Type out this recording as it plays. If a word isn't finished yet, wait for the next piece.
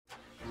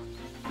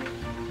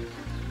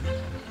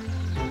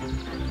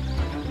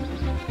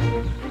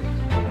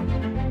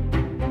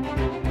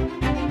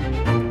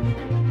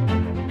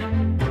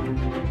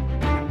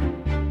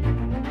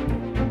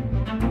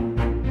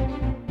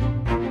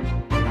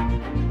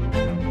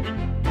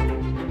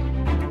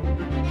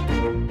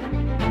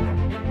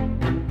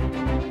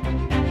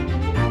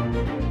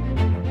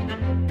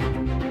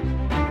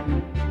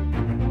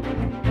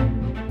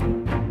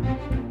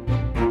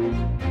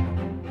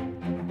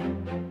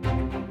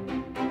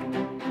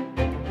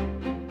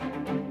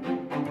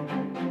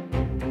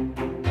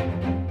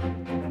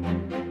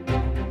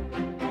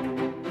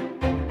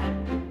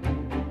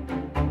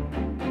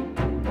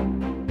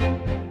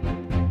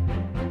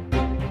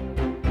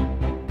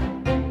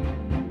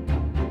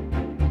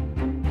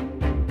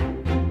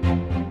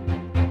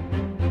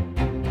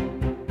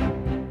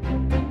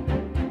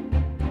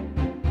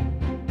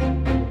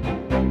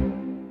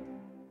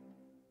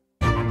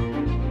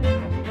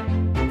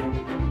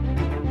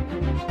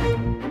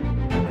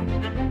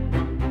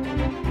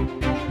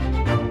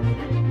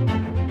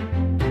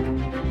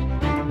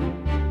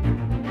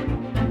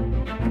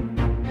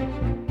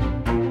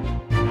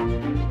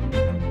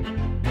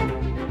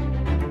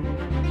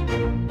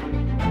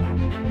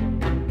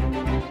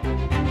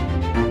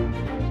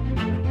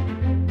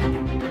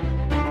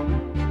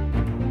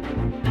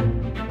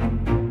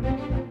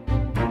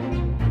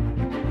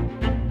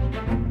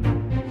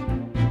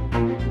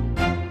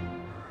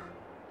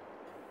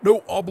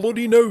I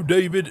bloody know,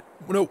 David.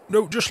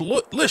 No, just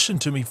listen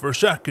to me for a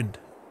second.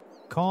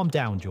 Calm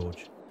down,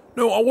 George.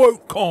 No, I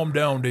won't calm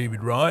down,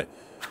 David, right?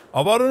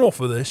 I've had enough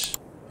of this.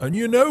 And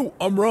you know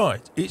I'm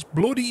right. It's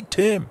bloody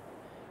Tim.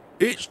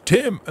 It's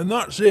Tim, and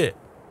that's it.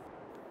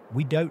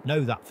 We don't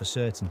know that for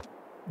certain.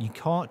 You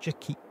can't just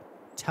keep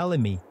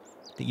telling me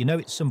that you know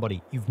it's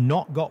somebody. You've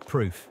not got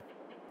proof.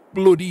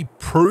 Bloody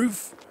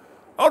proof?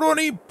 I don't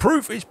need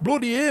proof. It's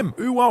bloody him.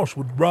 Who else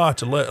would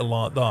write a letter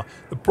like that?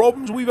 The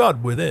problems we've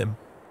had with him.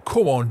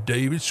 Come on,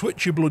 David,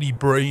 switch your bloody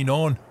brain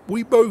on.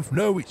 We both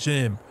know it's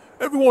him.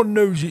 Everyone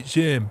knows it's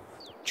him.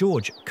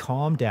 George,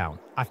 calm down.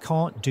 I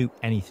can't do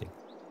anything.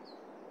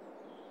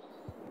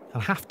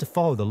 I'll have to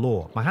follow the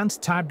law. My hand's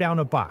tied down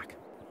her back.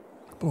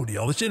 Bloody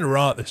hell, it's in the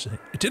right, this thing.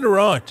 It's in the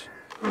right.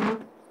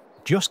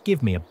 Just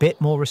give me a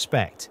bit more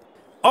respect.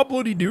 I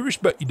bloody do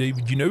respect you,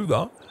 David, you know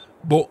that.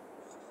 But,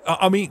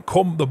 I mean,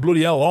 come the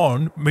bloody hell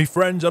on. My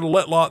friends had a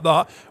letter like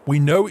that. We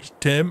know it's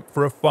Tim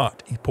for a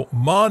fact. He put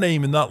my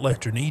name in that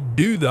letter and he'd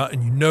do that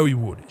and you know he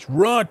would. It's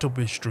right up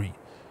his street.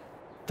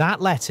 That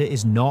letter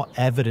is not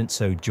evidence,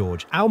 though,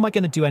 George. How am I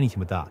going to do anything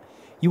with that?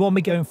 You want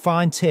me to go and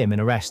find Tim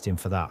and arrest him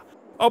for that?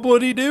 I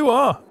bloody do,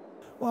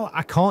 Well,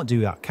 I can't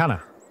do that, can I?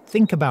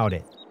 Think about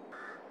it.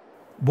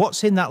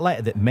 What's in that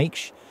letter that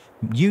makes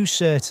you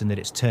certain that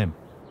it's Tim?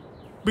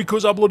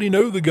 Because I bloody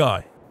know the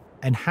guy.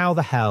 And how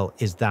the hell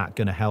is that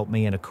going to help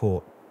me in a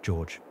court,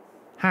 George?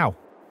 How?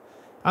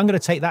 I'm going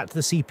to take that to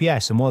the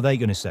CPS, and what are they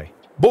going to say?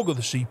 Bugger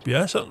the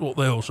CPS, that's what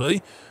they'll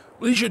say.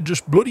 They should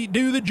just bloody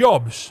do the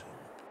jobs.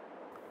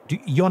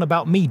 You on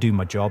about me doing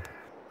my job?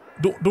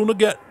 Don't I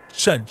get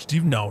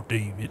sensitive now,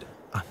 David?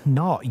 I'm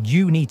not.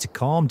 You need to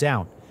calm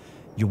down.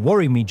 You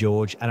worry me,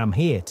 George, and I'm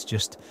here to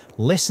just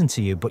listen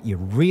to you, but you're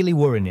really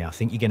worrying me. I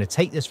think you're going to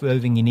take this further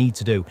than you need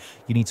to do.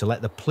 You need to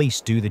let the police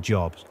do the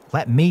job.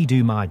 Let me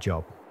do my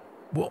job.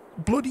 Well,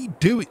 bloody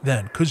do it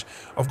then, because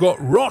I've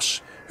got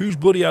Ross, who's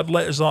bloody had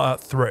letters like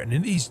that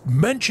threatening. He's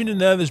mentioning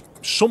there's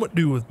something to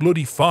do with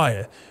bloody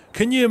fire.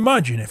 Can you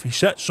imagine if he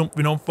set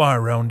something on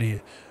fire around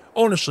here?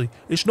 Honestly,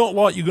 it's not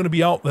like you're going to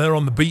be out there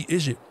on the beat,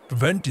 is it,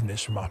 preventing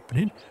this from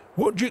happening?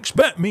 What do you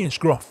expect me and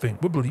Scroft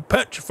think? We're bloody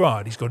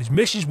petrified. He's got his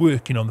missus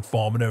working on the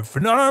farm and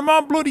everything. And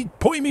I'm bloody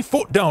putting my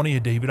foot down here,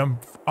 David. I'm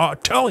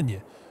telling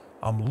you,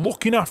 I'm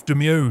looking after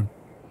my own.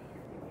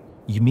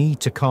 You need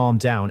to calm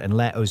down and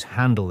let us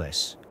handle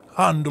this.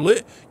 Handle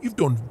it? You've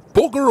done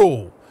bugger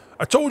all.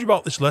 I told you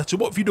about this letter.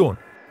 What have you done?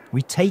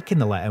 We've taken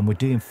the letter and we're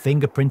doing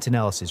fingerprint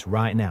analysis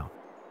right now.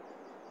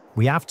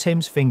 We have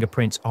Tim's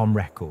fingerprints on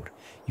record.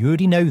 You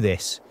already know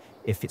this.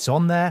 If it's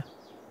on there,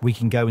 we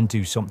can go and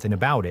do something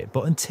about it.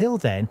 But until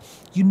then,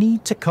 you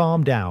need to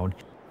calm down,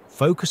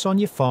 focus on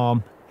your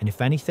farm, and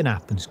if anything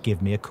happens,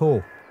 give me a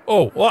call.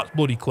 Oh, well, that's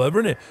bloody clever,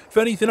 isn't it? If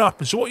anything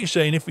happens, so what you're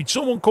saying, if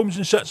someone comes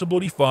and sets a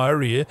bloody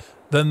fire here,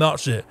 then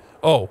that's it.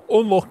 Oh,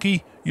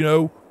 unlucky, you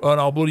know, and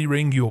I'll bloody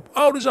ring you up.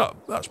 How does that?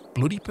 That's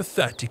bloody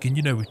pathetic, and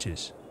you know it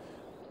is.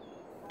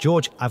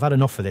 George, I've had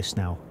enough of this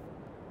now.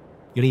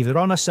 You're either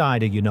on our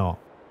side or you're not.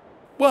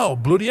 Well,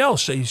 bloody hell,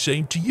 say the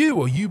same to you.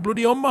 Are you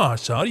bloody on my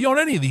side? Are you on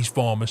any of these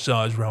farmer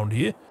sides round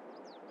here?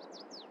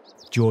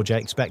 George, I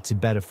expected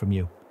better from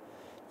you.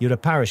 You're a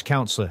parish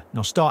councillor.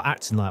 Now start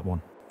acting like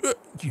one.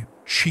 You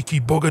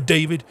cheeky bugger,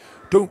 David.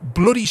 Don't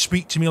bloody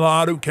speak to me like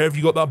that. I don't care if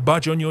you got that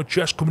badge on your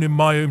chest coming in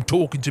my home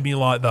talking to me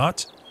like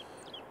that.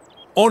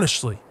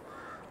 Honestly,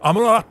 I'm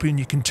not happy and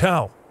you can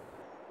tell.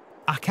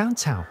 I can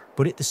tell,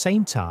 but at the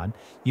same time,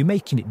 you're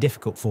making it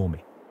difficult for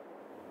me.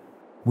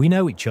 We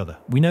know each other.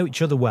 We know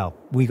each other well.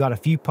 We got a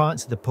few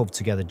pints at the pub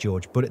together,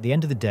 George, but at the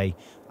end of the day,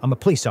 I'm a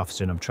police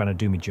officer and I'm trying to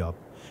do my job.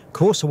 Of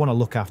course I want to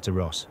look after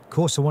Ross. Of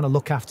course I want to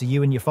look after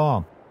you and your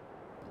farm.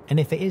 And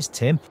if it is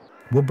Tim,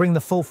 we'll bring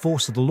the full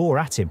force of the law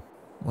at him.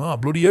 Well, I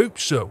bloody hope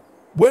so.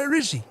 Where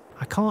is he?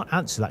 I can't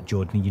answer that,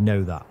 Jordan, you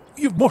know that.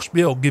 You must be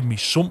able to give me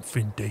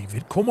something,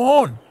 David. Come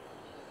on.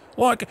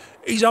 Like,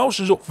 his house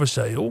is up for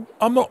sale.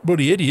 I'm not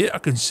bloody idiot, I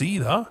can see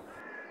that.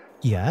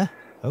 Yeah,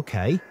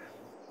 okay.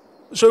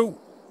 So,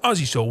 has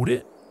he sold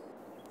it?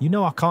 You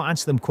know I can't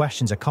answer them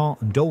questions. I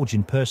can't indulge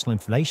in personal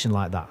information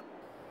like that.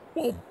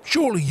 Well,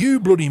 surely you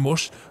bloody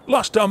must.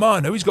 Last time I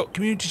know, he's got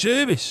community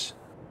service.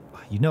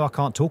 You know I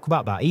can't talk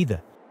about that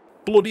either.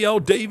 Bloody hell,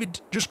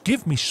 David, just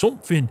give me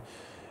something.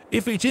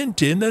 If it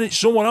ain't him, then it's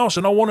someone else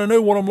and I want to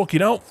know what I'm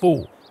looking out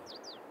for.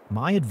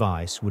 My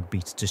advice would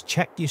be to just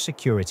check your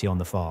security on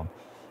the farm.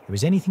 If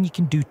there's anything you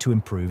can do to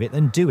improve it,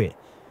 then do it.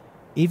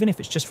 Even if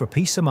it's just for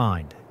peace of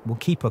mind. We'll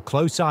keep a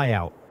close eye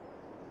out.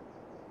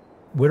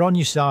 We're on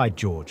your side,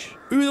 George.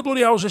 Who the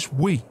bloody hell's this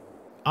we?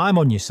 I'm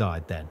on your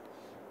side then.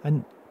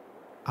 And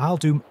I'll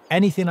do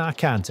anything I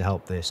can to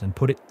help this and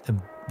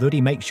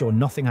bloody make sure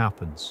nothing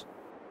happens.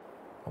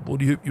 I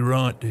bloody hope you're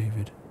right,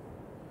 David.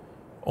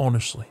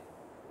 Honestly.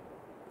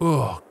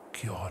 Oh,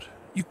 God.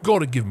 You've got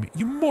to give me...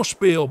 You must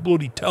be able to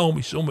bloody tell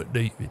me something,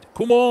 David.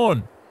 Come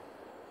on.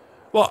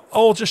 Well,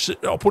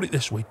 I'll put it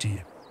this way to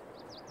you.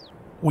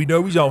 We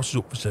know his house is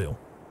up for sale.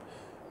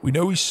 We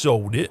know he's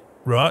sold it,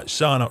 right?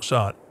 Sign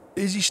outside.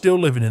 Is he still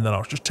living in that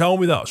house? Just tell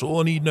me that. That's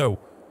all I need to know.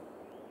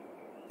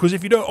 Because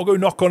if you don't, I'll go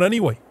knock on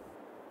anyway.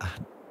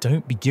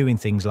 Don't be doing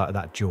things like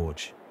that,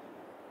 George.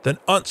 Then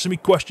answer me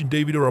question,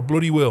 David, or I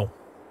bloody will.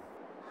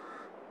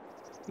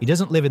 He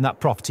doesn't live in that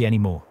property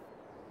anymore.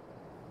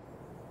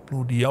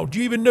 Bloody hell, do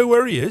you even know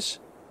where he is?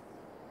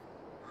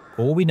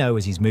 All we know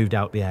is he's moved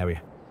out the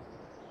area.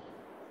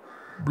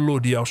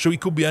 Bloody hell, so he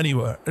could be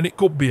anywhere, and it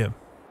could be him.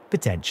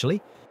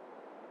 Potentially.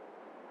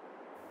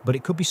 But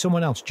it could be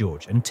someone else,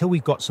 George. Until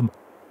we've got some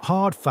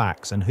hard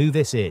facts on who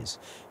this is,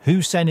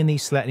 who's sending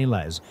these threatening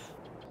letters,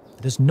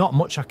 there's not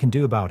much I can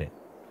do about it.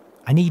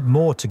 I need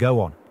more to go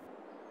on.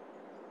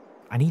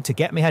 I need to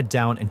get my head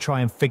down and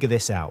try and figure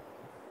this out.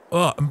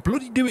 And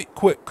bloody do it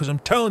quick, because I'm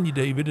telling you,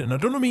 David, and I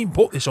don't mean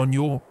put this on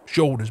your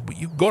shoulders, but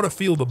you've got to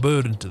feel the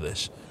burden to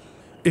this.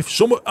 If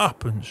something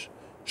happens,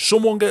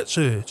 someone gets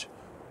hurt,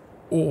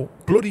 or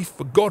bloody,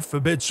 for God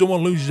forbid,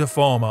 someone loses a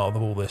farm out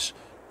of all this,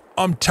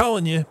 I'm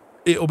telling you,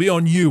 it'll be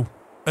on you,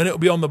 and it'll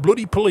be on the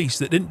bloody police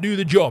that didn't do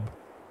the job.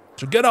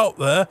 So get out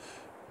there,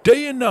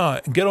 day and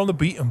night, and get on the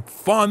beat and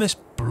find this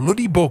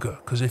bloody bugger,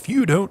 because if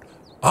you don't,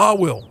 I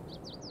will.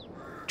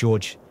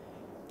 George,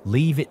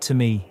 leave it to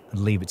me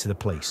and leave it to the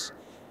police.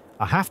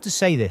 I have to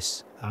say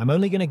this, I'm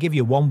only going to give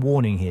you one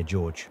warning here,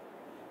 George.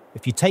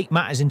 If you take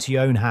matters into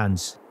your own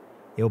hands,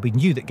 it'll be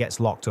you that gets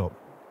locked up.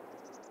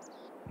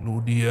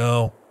 Bloody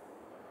hell.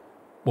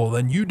 Well,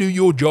 then you do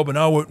your job and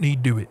I won't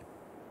need do it.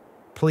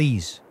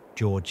 Please,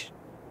 George.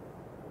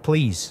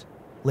 Please,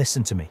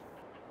 listen to me.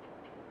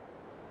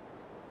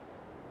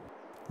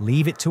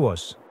 Leave it to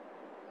us.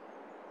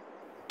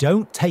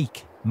 Don't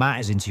take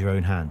matters into your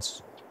own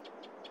hands.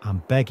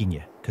 I'm begging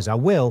you, because I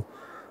will.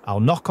 I'll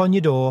knock on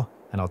your door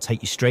and I'll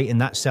take you straight in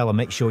that cell and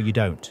make sure you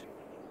don't.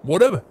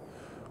 Whatever.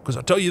 Because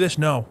I tell you this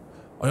now,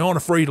 I aren't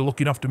afraid of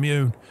looking after me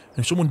own. And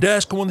if someone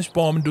dares come on this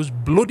farm and does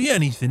bloody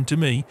anything to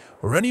me,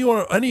 or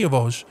any of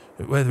us,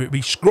 whether it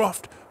be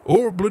Scroft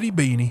or a bloody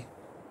Beanie,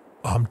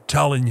 I'm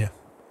telling you,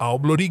 I'll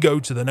bloody go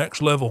to the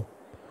next level.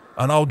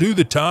 And I'll do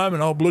the time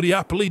and I'll bloody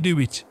happily do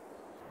it.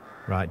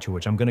 Right,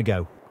 George, I'm going to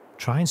go.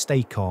 Try and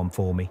stay calm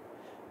for me.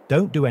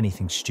 Don't do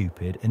anything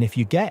stupid. And if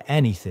you get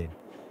anything,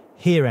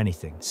 hear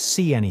anything,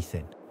 see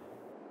anything,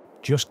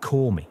 just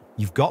call me.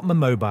 You've got my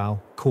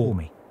mobile, call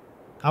me.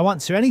 I'll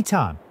answer any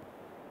time.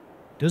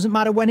 Doesn't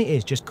matter when it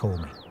is, just call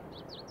me.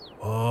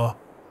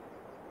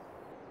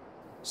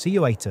 See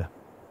you later.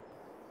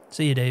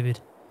 See you, David.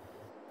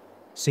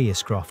 See you,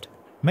 Scroft.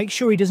 Make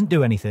sure he doesn't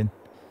do anything.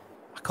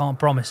 I can't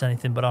promise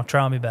anything, but I'll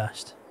try my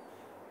best.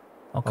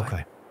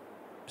 Okay.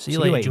 See you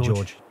later,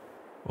 George.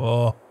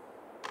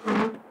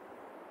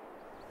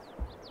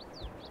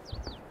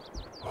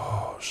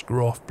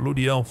 Scroft,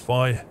 bloody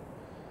hellfire.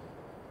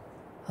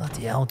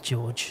 Bloody hell,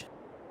 George.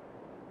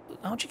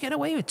 How'd you get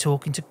away with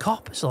talking to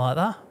coppers like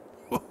that?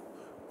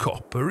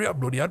 Copper, I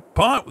bloody had a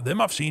pint with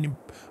him. I've seen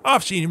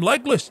him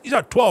legless. He's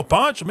had 12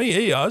 pints from me,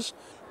 he has.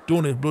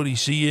 Don't even bloody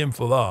see him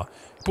for that.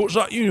 He puts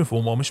that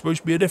uniform on, he's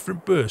supposed to be a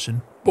different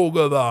person.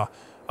 Bugger that.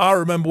 I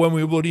remember when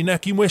we were bloody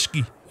necking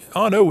whiskey.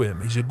 I know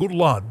him, he's a good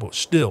lad, but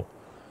still.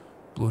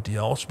 Bloody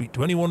hell, I'll speak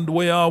to anyone the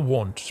way I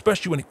want,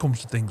 especially when it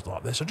comes to things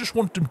like this. I just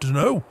want them to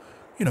know.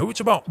 You know, it's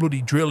about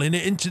bloody drilling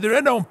it into their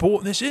head how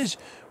important this is.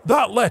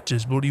 That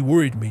letter's bloody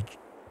worried me.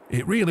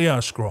 It really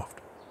has, Scroft.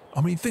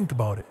 I mean, think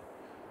about it.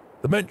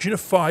 The mention of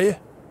fire?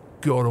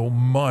 God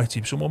almighty,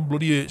 if someone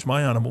bloody hurts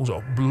my animals,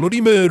 I'll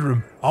bloody murder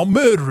him. I'll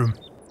murder him.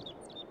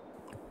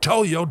 I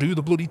tell you, I'll do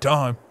the bloody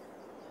time.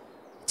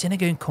 It's never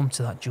going to come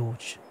to that,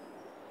 George.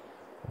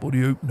 I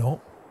bloody hope not.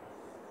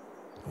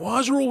 Why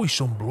is there always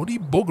some bloody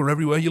bugger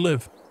everywhere you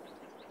live?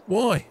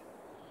 Why?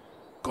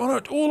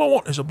 God, all I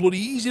want is a bloody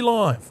easy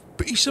life.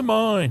 Peace of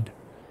mind.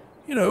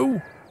 You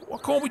know, why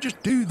can't we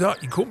just do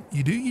that?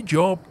 You do your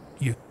job,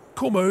 you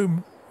come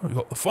home, you've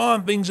got the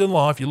fine things in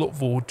life you look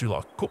forward to,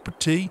 like a cup of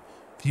tea,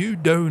 a few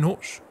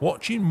donuts,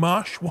 watching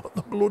MASH, what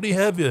the bloody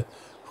have you?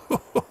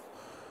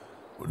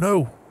 But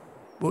no,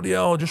 bloody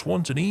hell, I just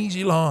want an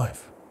easy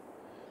life.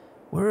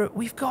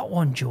 We've got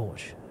one,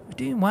 George. We're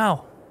doing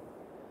well.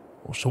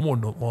 Well, someone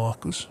don't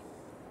like us.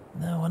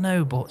 No, I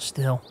know, but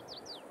still.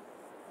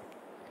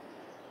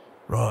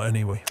 Right,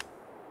 anyway.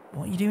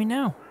 What are you doing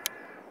now?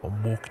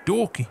 I'm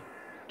walkie-talkie.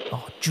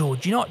 Oh,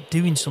 George, you're not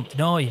doing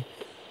something, are you?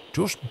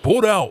 Just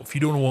butt out if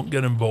you don't want to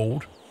get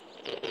involved.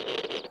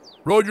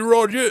 Roger,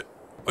 Roger.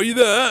 Are you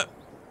there?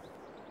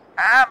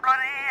 I'm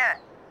bloody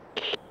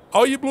here.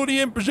 Are you bloody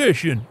in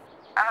position?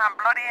 I'm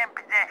bloody in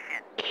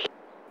position.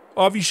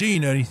 Have you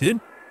seen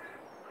anything?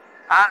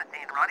 I haven't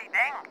seen a bloody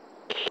thing.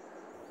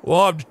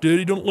 Well, I've just heard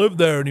he don't live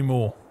there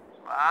anymore.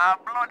 Oh,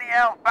 bloody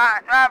hell,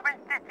 fire. So I've been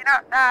sitting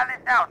outside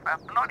this house for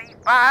bloody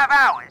 5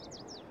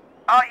 hours.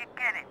 Are you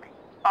kidding me?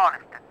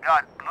 Honest to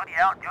God, bloody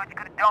hell, George, you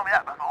could have told me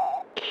that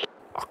before.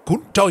 I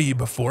couldn't tell you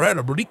before. I had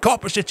a bloody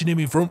copper sitting in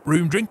my front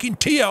room drinking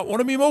tea out one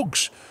of my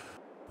mugs.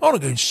 I'm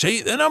not going to see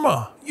it then, am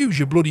I? Use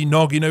your bloody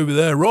noggin over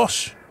there,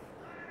 Ross.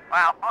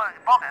 Well,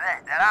 bugger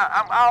this, then.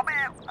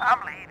 I'm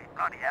leaving,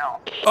 bloody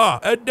hell.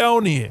 Head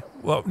down here.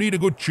 Well, I need a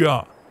good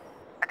chat.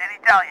 Did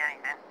he tell you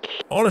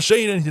anything? I want to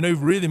say anything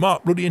over here, they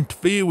might bloody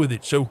interfere with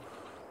it, so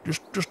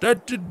just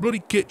head to the bloody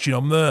kitchen,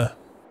 I'm there.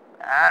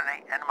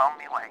 Alright, then I'm on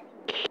my way.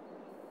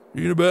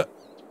 See you in a bit.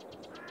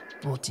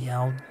 Bloody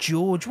hell,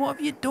 George, what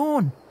have you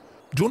done?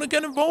 Do you want to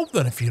get involved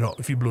then if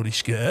you're bloody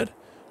scared?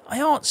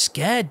 I aren't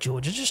scared,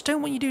 George. I just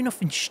don't want you to do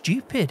nothing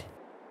stupid.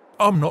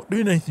 I'm not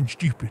doing anything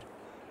stupid.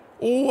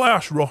 All I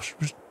asked Ross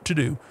to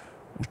do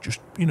was just,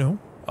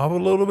 have a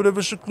little bit of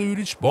a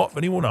secluded spot. If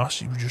anyone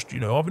asks, he was just,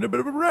 having a bit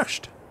of a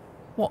rest.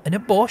 What, in a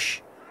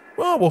bush?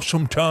 Well,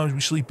 sometimes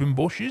we sleep in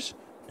bushes.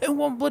 No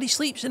one bloody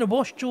sleeps in a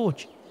bush,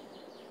 George.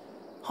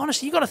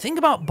 Honestly, you got to think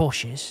about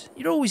bushes.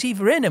 You're always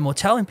either in them or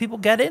telling people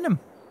get in them.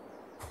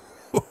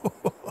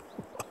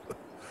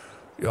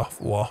 You have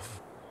to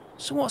laugh.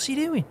 So what's he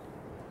doing?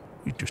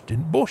 He's just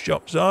in bush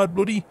outside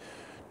bloody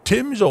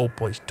Tim's old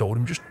place. Told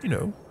him just,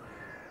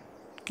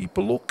 keep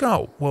a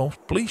lookout. Well,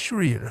 police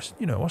are here.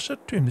 I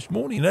said to him this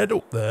morning, head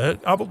up there,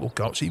 have a look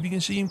out, see if you can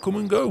see him come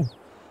and go.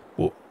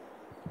 But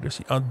I guess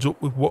it adds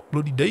up with what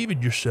bloody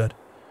David just said.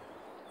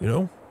 He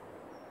ain't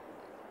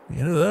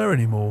there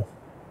anymore.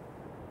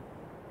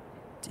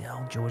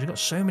 Damn, George, I've got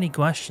so many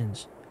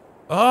questions.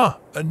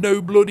 And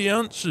no bloody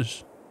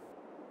answers.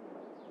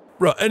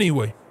 Right,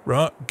 anyway,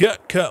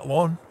 get kettle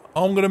on.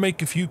 I'm going to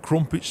make a few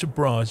crumpet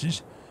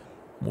surprises.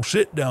 We'll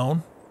sit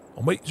down.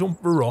 I'll make some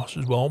for Ross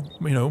as well.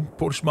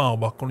 Put a smile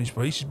back on his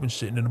face. He's been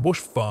sitting in the bush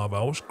for 5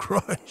 hours.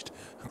 Christ.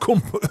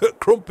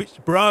 Crumpet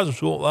surprise, will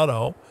sort that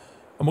out.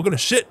 And we're going to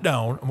sit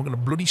down and we're going to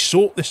bloody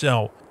sort this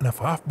out. And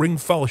if I have to bring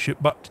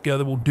fellowship back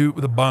together, we'll do it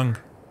with a bang.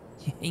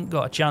 You ain't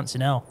got a chance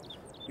in hell.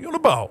 What are you on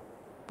about?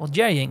 Well,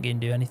 Jerry ain't going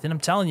to do anything, I'm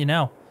telling you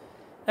now.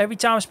 Every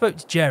time I spoke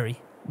to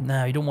Jerry,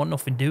 no, he don't want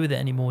nothing to do with it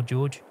anymore,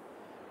 George.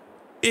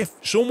 If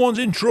someone's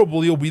in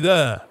trouble, he'll be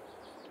there.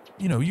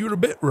 You're a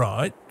bit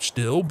right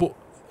still, but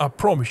I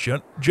promise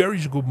you,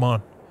 Jerry's a good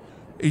man.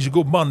 He's a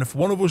good man. If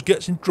one of us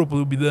gets in trouble,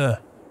 he'll be there.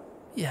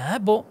 Yeah,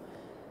 but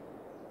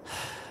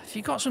if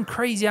you got some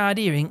crazy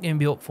idea, he ain't going to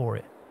be up for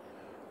it.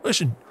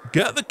 Listen,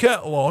 get the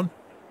kettle on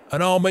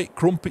and I'll make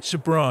crumpet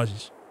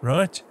surprises,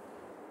 right?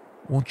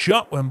 We'll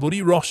chat when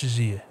bloody Ross is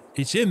here.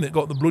 It's him that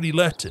got the bloody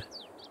letter.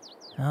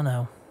 I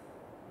know.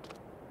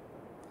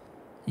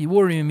 You're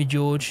worrying me,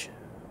 George.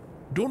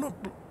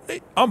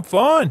 Hey, I'm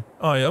fine.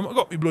 I am. I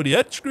got my bloody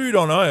head screwed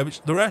on. I have. It's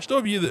the rest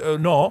of you that are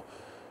not.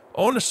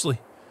 Honestly,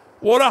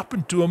 what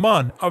happened to a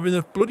man having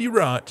the bloody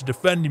right to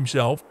defend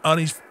himself and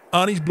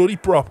his bloody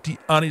property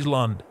and his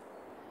land?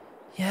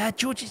 Yeah,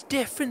 George, it's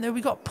different though.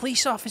 We got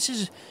police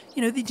officers.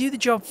 They do the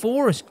job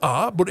for us.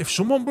 But if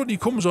someone bloody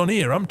comes on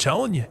here, I'm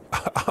telling you,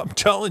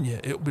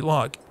 it'll be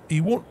like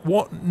he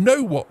won't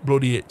know what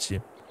bloody hits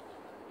him.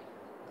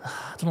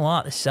 I don't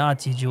like this side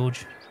to you,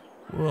 George.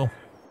 Well,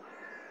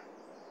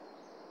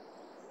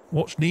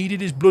 what's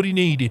needed is bloody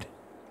needed.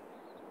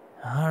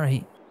 All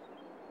right.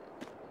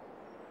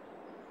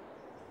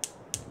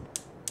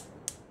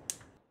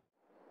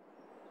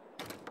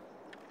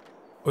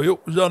 Oh,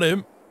 yup, was that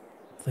him?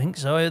 Think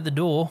so, I heard the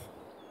door.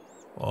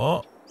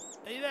 What?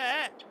 Are you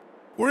there?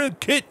 We're in the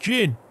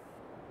kitchen.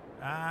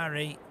 All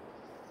right.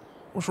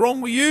 What's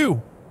wrong with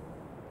you?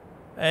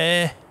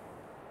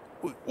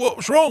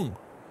 What's wrong?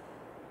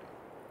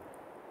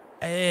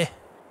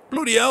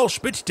 Bloody hell,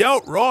 spit it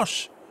out,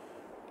 Ross.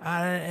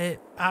 I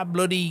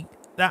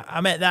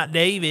met that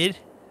David.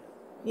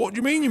 What do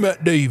you mean you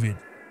met David?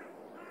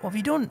 What have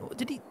you done?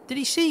 Did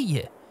he see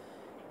you?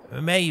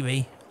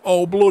 Maybe.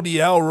 Oh, bloody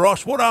hell,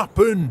 Ross, what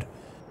happened?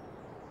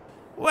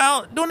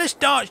 Well, don't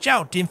start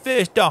shouting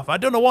first off. I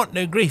don't want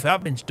no grief.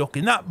 I've been stuck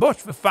in that bush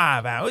for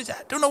 5 hours.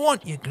 I don't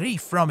want your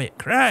grief from it,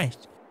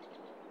 Christ.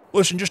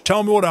 Listen, just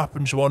tell me what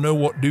happened so I know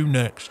what to do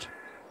next.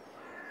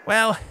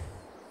 Well,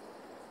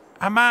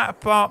 I might have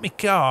parked my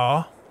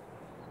car,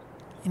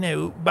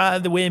 by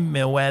the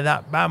windmill where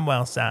that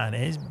Bamwell sign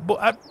is,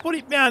 but I put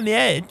it behind the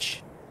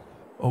edge.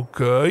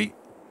 Okay.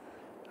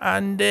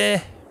 And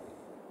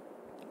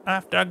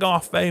after I got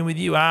off phone with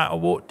you, I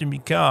walked to my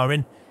car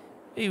and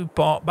he was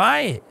parked by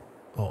it.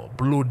 Oh,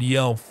 bloody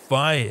hell,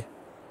 fire.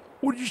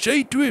 What did you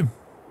say to him?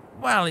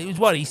 Well, it was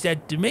what he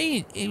said to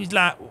me. He was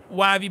like,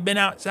 why have you been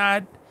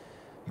outside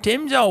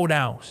Tim's old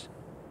house?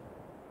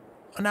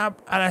 And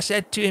I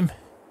said to him,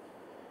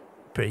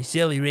 pretty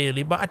silly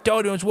really, but I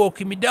told him I was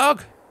walking my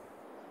dog.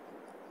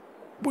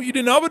 But you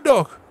didn't have a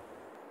dog.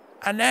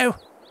 I know.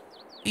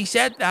 He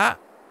said that.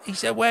 He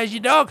said, where's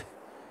your dog?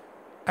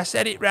 I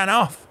said it ran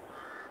off.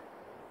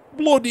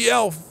 Bloody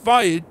hell,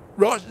 fired,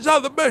 Ross. Is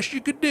that the best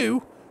you could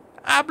do?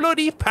 I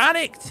bloody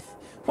panicked.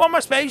 What am I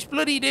supposed to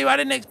bloody do? I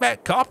didn't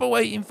expect copper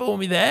waiting for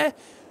me there.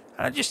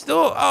 And I just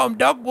thought, I'm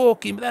dog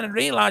walking. But then I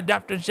realised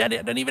after I said it,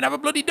 I don't even have a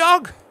bloody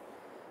dog.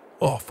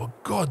 Oh, for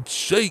God's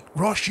sake,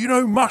 Ross, you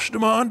no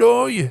mastermind,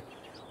 are you?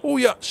 All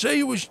you had to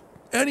say was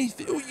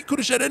anything. You could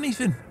have said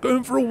anything.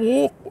 Going for a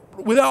walk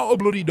without a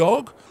bloody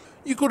dog.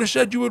 You could have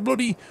said you were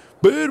bloody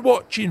bird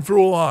watching for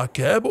all I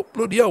care, but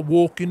bloody hell,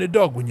 walking a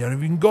dog when you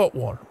haven't even got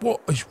one.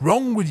 What is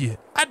wrong with you?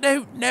 I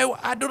don't know.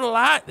 I don't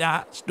like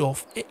that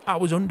stuff. I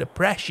was under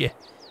pressure.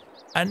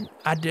 And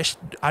I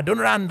don't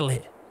handle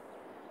it.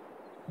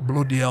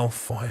 Bloody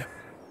hellfire.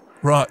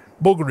 Right,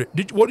 bugger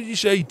it. What did he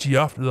say to you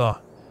after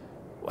that?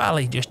 Well,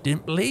 he just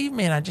didn't believe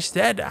me, and I just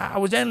said I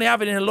was only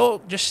having a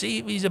look, just see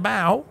if he's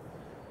about.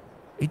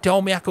 He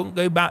told me I couldn't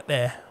go back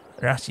there,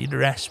 or else he'd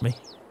arrest me.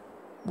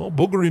 Well,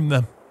 bugger him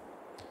then.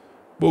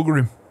 Bugger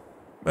him.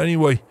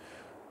 Anyway,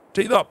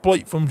 take that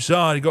plate from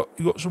side. You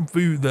got some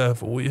food there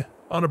for you.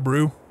 And a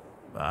brew.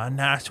 Ah,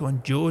 nice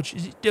one, George.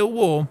 Is it still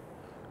warm?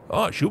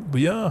 Oh, it should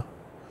be, yeah.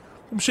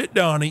 Come sit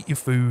down and eat your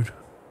food.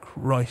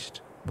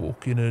 Christ,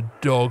 walking a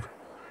dog.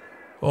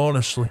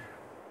 Honestly.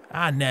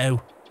 I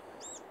know.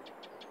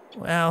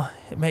 Well,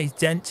 it made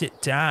sense at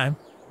the time.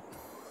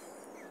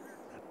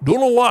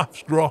 Don't laugh,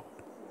 Scroft.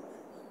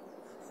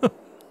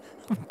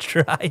 I'm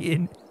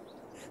trying.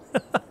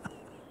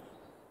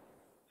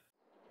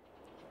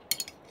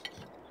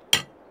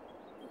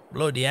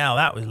 Bloody hell,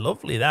 that was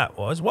lovely, that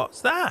was. What's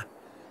that?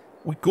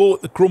 We call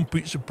it the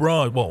crumpet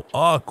surprise. Well,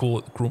 I call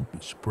it the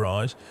crumpet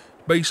surprise.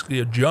 It's basically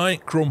a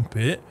giant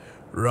crumpet,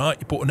 right?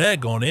 You put an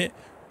egg on it,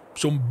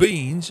 some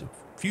beans, a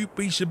few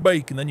pieces of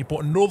bacon, then you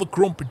put another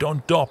crumpet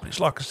on top.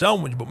 It's like a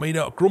sandwich, but made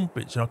out of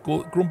crumpets, and I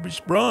call it crumpet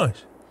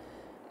surprise.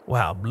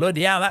 Well,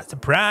 bloody hell, that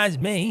surprised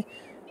me.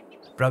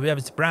 Probably have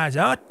a surprise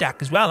heart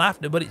attack as well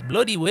after, but it's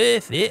bloody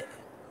worth it.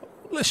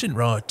 Listen,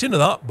 right, it's not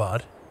that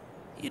bad.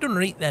 You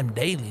don't eat them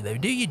daily, though,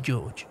 do you,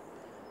 George?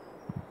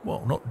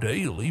 Well, not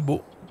daily,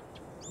 but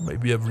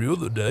maybe every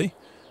other day.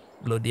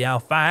 Bloody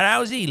hellfire,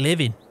 how's he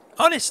living?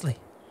 Honestly.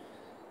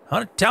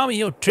 Tell me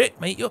your trick,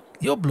 mate.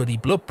 Your bloody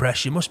blood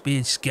pressure must be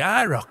in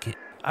skyrocket.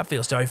 I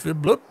feel sorry for the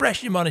blood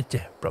pressure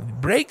monitor. Probably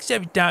breaks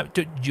every time it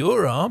touches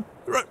your arm.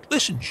 Right,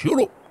 listen, shut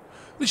up.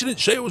 Listen, I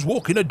didn't say I was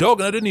walking a dog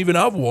and I didn't even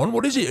have one.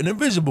 What is it, an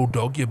invisible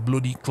dog, you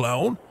bloody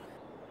clown?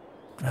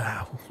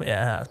 Oh,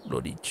 yeah, that's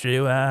bloody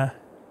true. Right,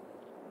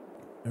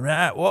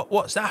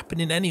 what's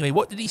happening anyway?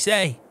 What did he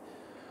say?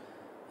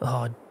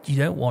 Oh, you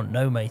don't want to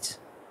know, mate.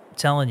 I'm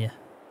telling you.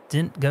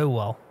 Didn't go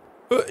well.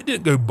 It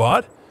didn't go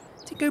bad.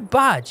 Didn't go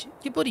bad?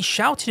 You bloody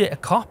shouted at a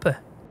copper.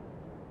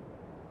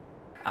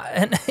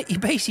 And he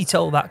basically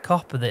told that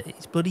copper that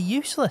it's bloody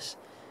useless.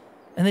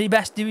 And that he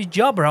best do his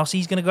job or else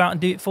he's going to go out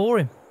and do it for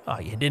him. Oh,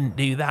 you didn't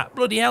do that.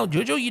 Bloody hell,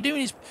 Judge. All you're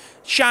doing is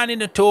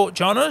shining a torch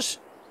on us.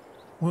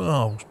 Well,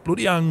 I was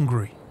bloody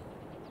angry.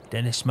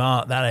 Then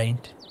smart, that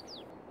ain't.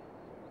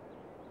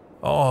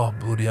 Oh,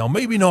 bloody hell.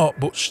 Maybe not,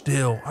 but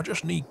still. I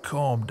just need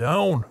calm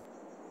down.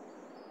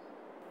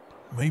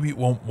 Maybe it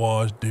won't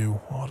wise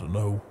do. I don't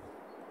know.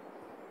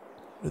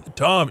 At the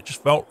time, it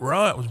just felt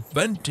right. I was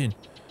venting.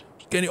 I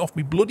was getting it off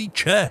my bloody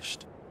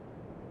chest.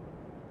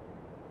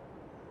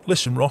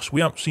 Listen, Ross,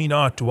 we haven't seen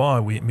eye to eye,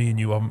 me and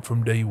you haven't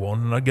from day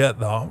one, and I get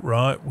that,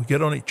 right? We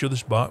get on each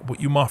other's back, but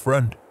you're my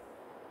friend.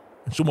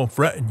 And someone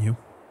threatened you,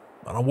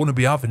 and I wouldn't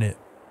be having it.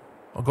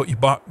 I got your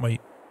back,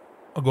 mate.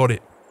 I got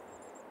it.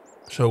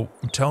 So,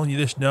 I'm telling you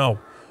this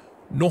now.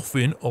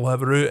 Nothing will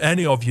ever hurt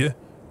any of you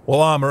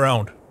while I'm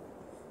around.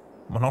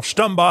 And I'll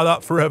stand by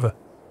that forever.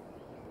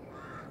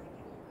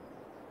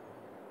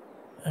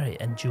 Alright,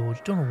 and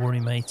George, don't worry,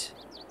 mate.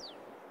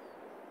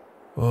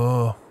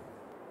 Oh.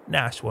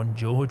 Nice one,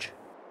 George.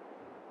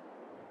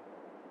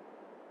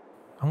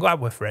 I'm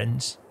glad we're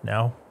friends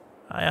now.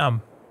 I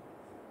am.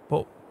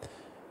 But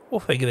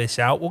we'll figure this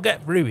out. We'll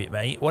get through it,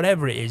 mate.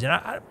 Whatever it is.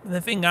 And the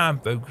thing I'm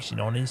focusing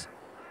on is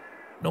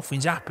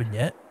nothing's happened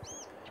yet.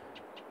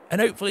 And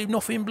hopefully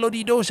nothing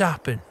bloody does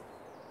happen.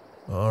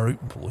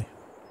 Hopefully.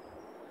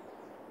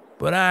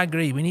 But I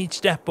agree. We need to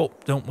step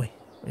up, don't we?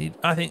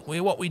 I think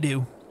what we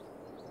do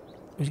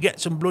is get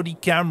some bloody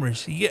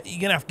cameras. You're going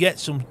to have to get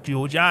some,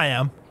 George. I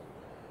am.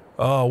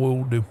 Oh,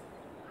 will do.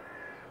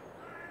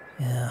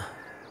 Yeah.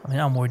 I mean,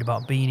 I'm worried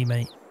about Beanie,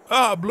 mate.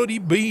 Bloody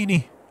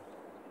Beanie.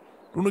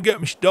 Don't get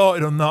me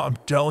started on that, I'm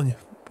telling you.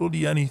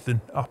 Bloody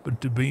anything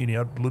happened to Beanie,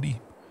 I'd bloody...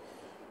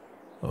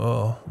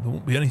 Oh, there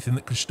won't be anything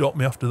that can stop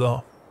me after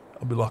that.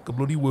 I'll be like a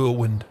bloody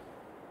whirlwind.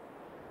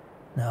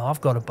 No,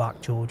 I've got a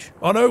back, George.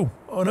 I know.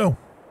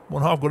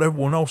 Well, I've got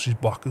everyone else's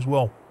back as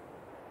well.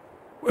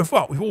 In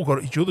fact, we've all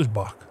got each other's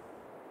back.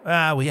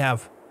 We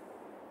have.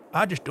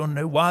 I just don't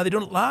know why they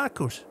don't like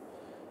us.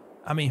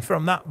 I mean,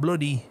 from that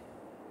bloody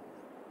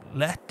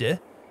letter,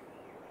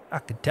 I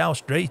could tell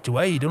straight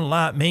away he doesn't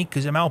like me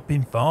because I'm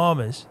helping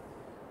farmers.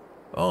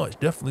 Oh, it's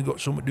definitely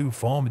got something to do with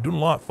farming. He doesn't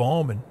like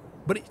farming.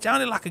 But it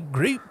sounded like a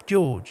group,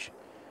 George.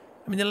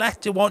 I mean, the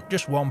letter wasn't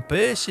just one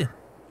person.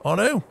 I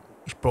know.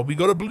 He's probably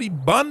got a bloody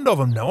band of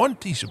them now,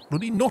 hasn't he? Some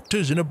bloody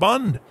nutters in a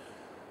band.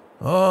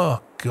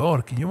 Oh,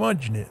 God, can you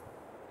imagine it?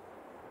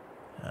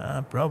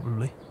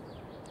 Probably.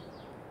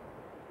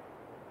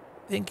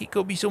 Think it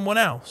could be someone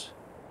else?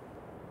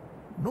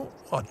 No,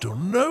 I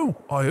don't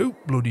know. I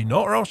hope bloody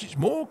not, or else it's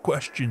more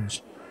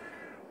questions.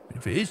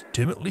 If it is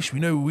Tim, at least we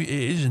know who it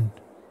is, and...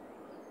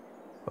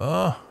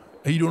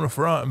 he don't want to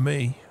frighten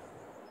me.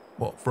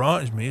 What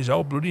frightens me is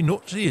how bloody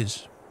nuts he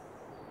is.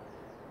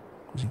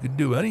 Because he could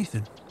do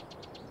anything.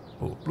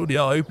 But bloody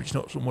hell, I hope it's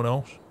not someone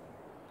else.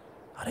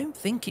 I don't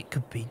think it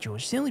could be,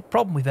 George. It's the only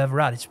problem we've ever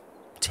had is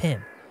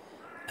Tim.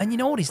 And you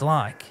know what he's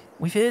like.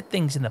 We've heard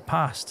things in the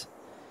past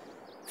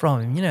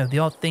from him, you know, the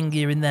odd thing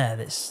here and there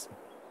that's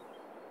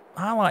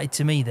highlighted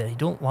to me that he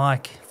don't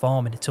like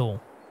farming at all.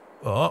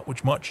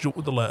 Which matches up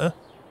with the letter.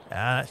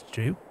 That's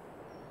true.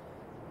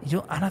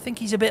 And I think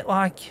he's a bit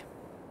like...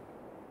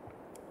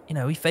 You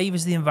know, he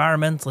favours the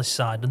environmentalist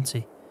side, doesn't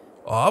he?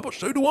 Ah, but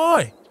so do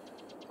I.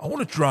 I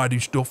want to try to do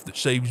stuff that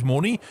saves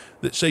money,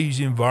 that saves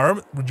the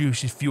environment,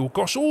 reduces fuel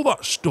costs, all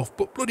that stuff.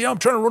 But bloody hell, I'm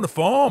trying to run a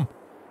farm.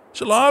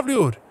 It's a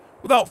livelihood.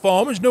 Without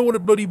farmers, no one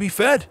would bloody be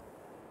fed.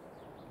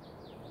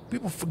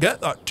 People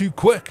forget that too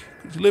quick.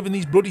 Because they live in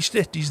these bloody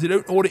cities, they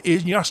don't know what it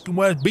is, and you ask them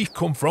where beef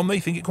come from,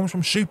 they think it comes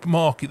from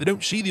supermarket. They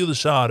don't see the other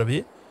side of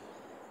it.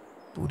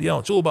 Bloody hell,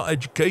 it's all about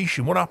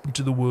education. What happened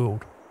to the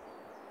world?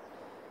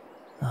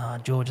 Ah,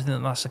 George, I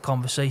think that's a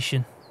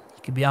conversation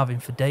you could be having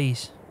for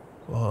days.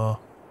 I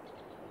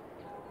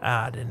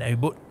don't know,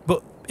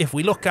 but if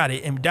we look at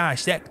it and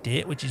dissect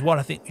it, which is what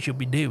I think we should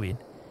be doing,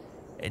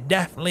 it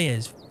definitely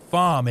is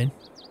farming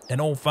and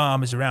all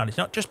farmers around. It's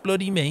not just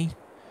bloody me.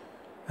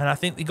 And I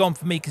think they've gone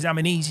for me because I'm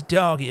an easy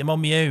target. I'm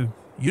on my own.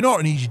 You're not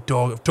an easy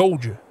target, I've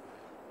told you.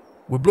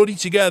 We're bloody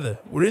together.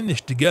 We're in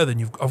this together,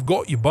 and I've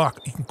got your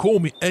back. You can call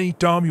me any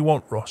time you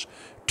want, Ross.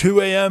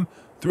 2 a.m.,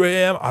 3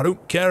 a.m., I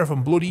don't care if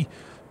I'm bloody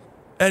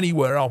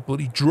anywhere. I'll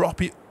bloody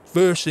drop it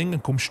first thing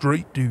and come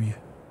straight to you.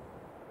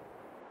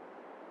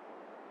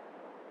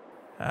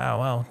 Ah,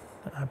 well,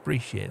 I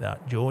appreciate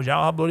that, George.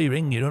 I'll bloody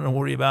ring you. Don't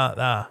worry about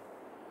that.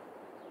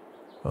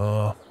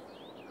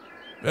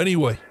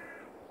 Anyway,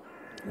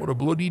 what a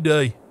bloody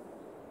day.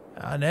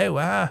 I know,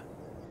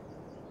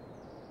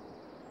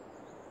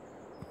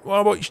 What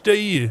about you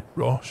stay here,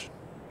 Ross?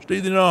 Stay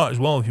the night as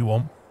well if you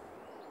want.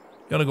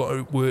 You haven't got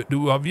to work,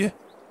 have you?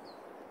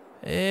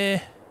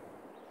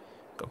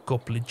 Got a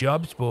couple of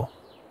jobs, but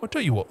I'll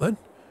tell you what then.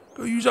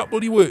 Go use that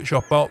bloody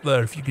workshop out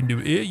there if you can do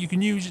it here. You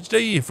can use it,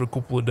 stay here for a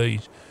couple of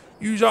days.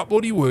 Use that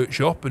bloody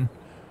workshop and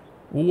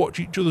we'll watch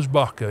each other's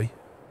back,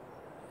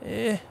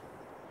 eh?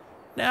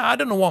 Now, I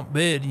don't know what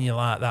burden you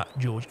like that,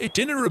 George. It's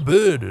in a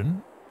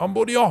burden. I'm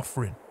bloody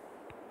offering.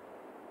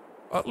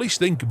 At least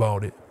think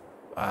about it.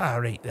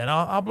 All right, then.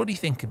 I'll bloody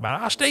think about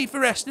it. I'll stay for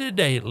the rest of the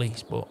day at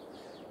least, but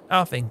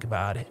I'll think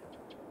about it.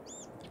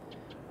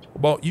 What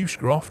about you,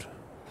 Scroft?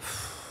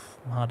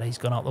 My day's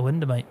gone out the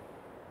window, mate.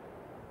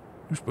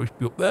 You're supposed to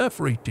be up there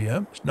for 8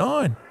 a.m. It's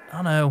 9.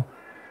 I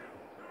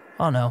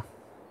know.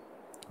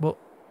 But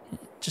it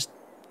just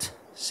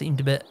seemed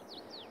a bit...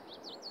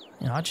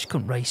 You know, I just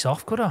couldn't race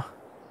off, could I?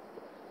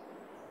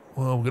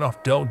 Well, we're going to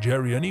have to tell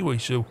Jerry anyway,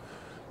 so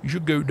you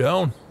should go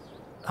down.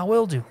 I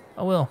will do.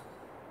 I will.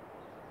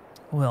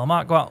 I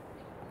might go out,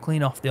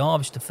 clean off the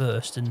harvester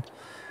first and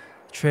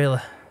the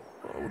trailer.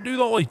 We'll do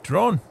that later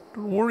on.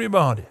 Don't worry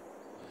about it.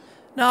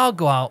 No, I'll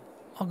go out.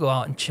 I'll go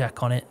out and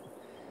check on it.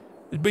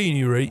 Is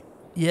Beanie right?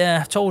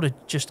 Yeah, I told her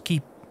just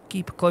keep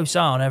a close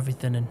eye on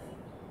everything, and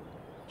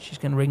she's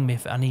going to ring me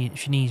if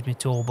she needs me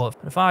at all. But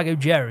if I go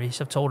Jerry's,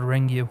 I've told her to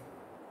ring you.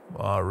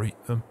 All right,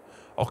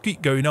 I'll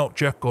keep going out,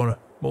 check on her,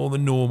 more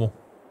than normal.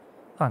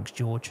 Thanks,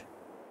 George.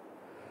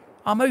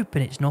 I'm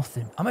hoping it's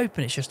nothing. I'm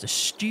hoping it's just a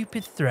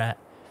stupid threat,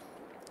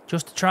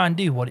 just to try and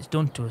do what it's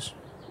done to us.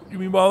 What do you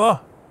mean by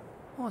that?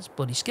 Oh, it's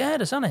bloody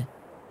scared us, hasn't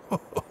it?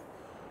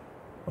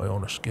 I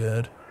aren't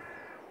scared.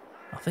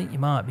 I think you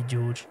might be,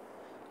 George.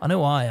 I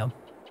know I am.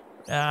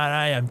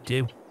 I am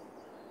too.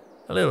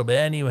 A little bit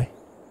anyway.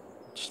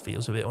 Just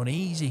feels a bit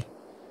uneasy.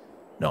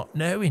 Not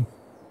knowing.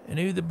 And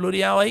who the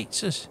bloody hell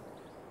hates us.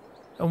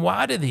 And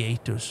why do they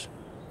hate us?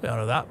 We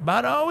aren't that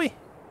bad, are we?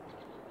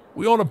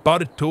 We aren't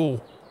bad at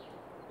all.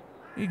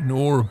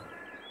 Ignore them.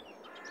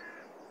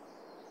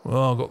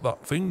 Well, I got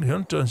that thing,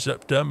 hunter in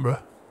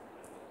September.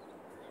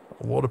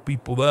 A lot of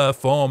people there,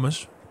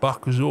 farmers,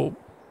 back us up.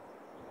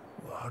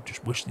 I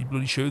just wish they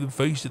bloody showed them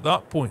face at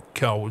that point,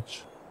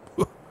 cowards.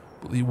 But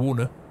they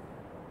won't.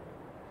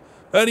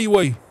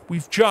 Anyway,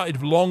 we've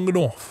chatted long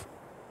enough.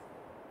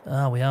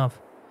 Ah, we have.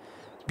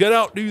 Get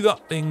out, do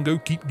that thing, go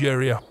keep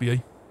Jerry happy, eh?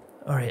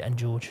 Alright, and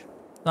George.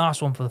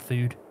 Last one for the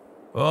food.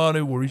 Ah,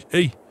 no worries.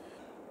 Hey,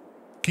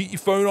 keep your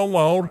phone on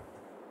loud.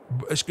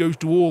 This goes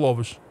to all of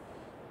us.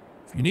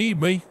 If you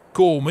need me,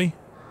 call me.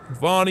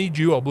 If I need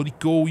you, I'll bloody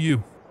call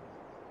you.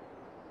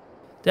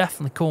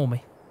 Definitely call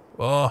me.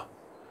 Ah.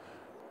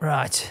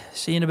 Right,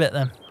 see you in a bit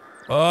then.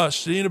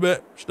 See you in a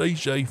bit. Stay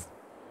safe.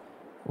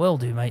 Will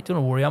do, mate.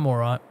 Don't worry, I'm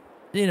alright.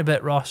 See you in a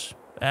bit, Ross.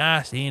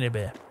 See you in a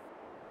bit.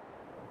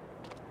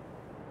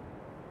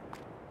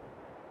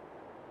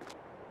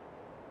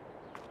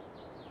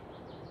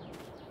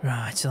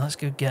 Right, so let's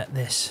go get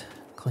this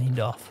cleaned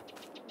off.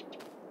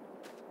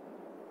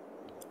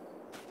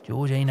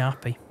 George ain't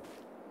happy.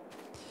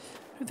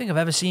 I don't think I've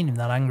ever seen him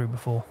that angry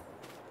before.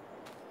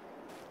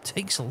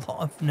 Takes a lot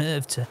of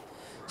nerve to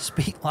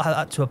speak like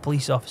that to a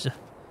police officer.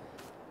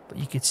 But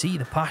you could see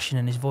the passion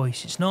in his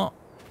voice. It's not,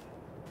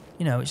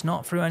 you know, it's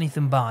not through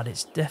anything bad.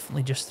 It's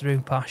definitely just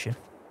through passion.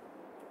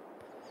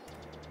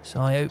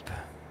 So I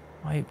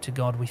hope to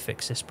God we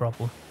fix this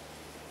problem.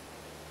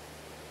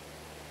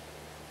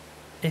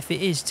 If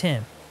it is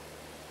Tim,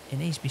 it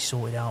needs to be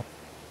sorted out.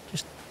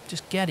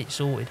 Just get it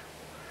sorted.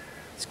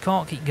 This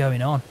can't keep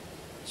going on.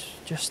 It's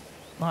just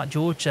like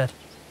George said.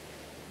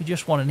 We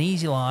just want an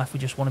easy life. We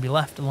just want to be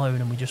left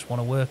alone, and we just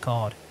want to work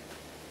hard.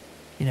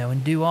 You know,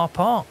 and do our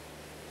part.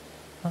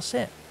 That's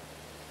it.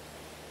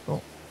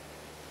 But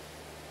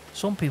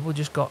some people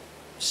just got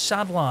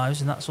sad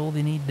lives, and that's all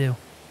they need to do.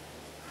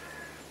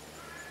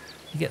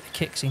 You get the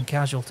kicks in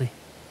casualty.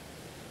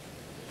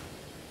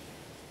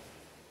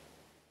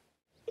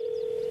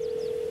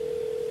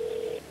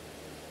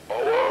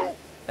 Hello?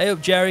 Hey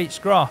up, Jerry, it's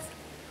Scroft.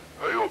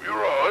 Hey up, you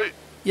right?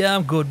 Yeah,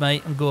 I'm good,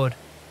 mate, I'm good.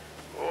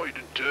 Oh, you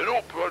didn't turn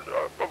up.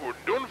 I've already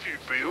done a few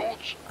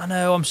fields. I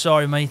know, I'm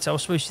sorry, mate. I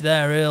was supposed to be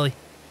there early.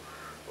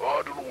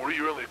 Oh, don't worry,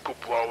 you're only a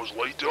couple hours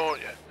late,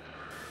 aren't you?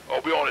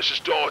 I'll be honest, I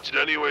started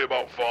anyway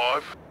about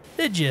 5.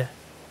 Did you?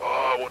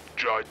 Oh, I want to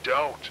try it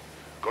out.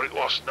 Got it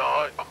last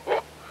night.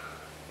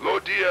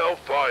 Bloody hell,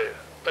 fire.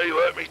 Hey,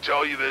 let me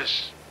tell you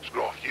this.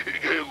 Scroff, you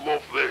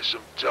love this,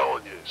 I'm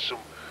telling you. Some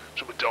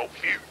adult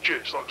future.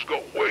 It's like it's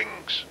got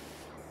wings.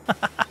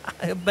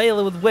 A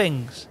baler with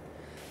wings.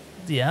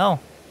 Bloody hell.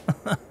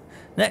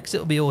 Next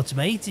it'll be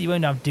automated, you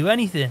won't have to do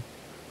anything.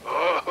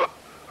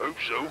 Hope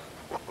so.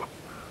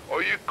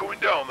 Are you coming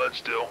down then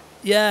still?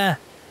 Yeah,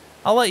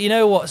 I'll let you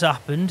know what's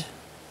happened.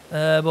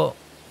 But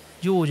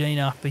George ain't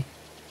happy.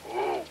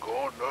 Oh,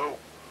 God, no.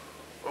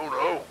 Oh,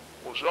 no.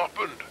 What's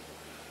happened?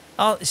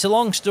 It's a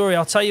long story,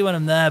 I'll tell you when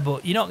I'm there,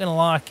 but you're not going to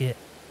like it.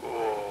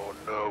 Oh,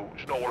 no.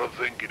 It's not what I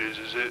think it is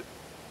it?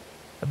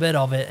 A bit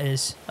of it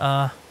is.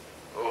 Oh,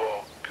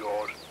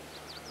 God.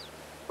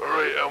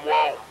 Alright,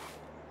 well,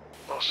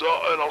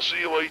 I'll see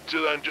you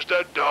later then. Just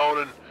head down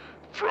and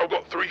I've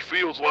got 3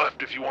 fields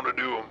left if you want to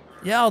do them.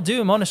 Yeah, I'll do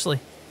them, honestly.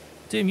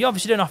 Do them. You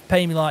obviously don't have to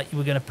pay me like you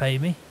were going to pay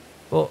me.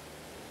 But,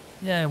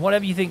 yeah,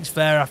 whatever you think's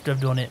fair after I've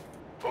done it.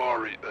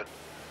 Alright then.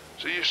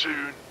 See you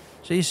soon.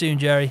 See you soon,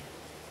 Jerry.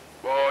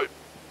 Bye.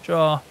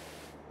 Sure.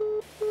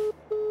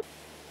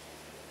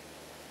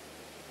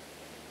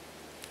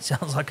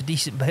 Sounds like a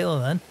decent baler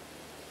then.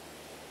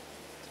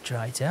 Let's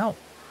try it out.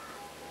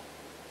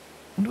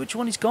 Wonder which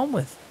one he's gone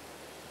with.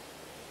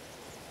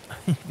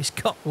 If he's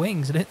got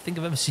wings, I don't think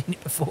I've ever seen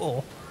it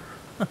before.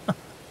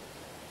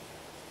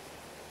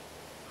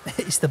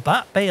 It's the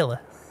bat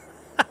baler.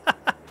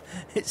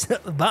 It's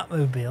not the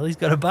Batmobile, he's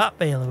got a bat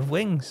baler with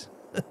wings.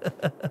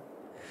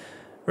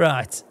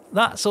 Right,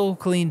 that's all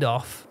cleaned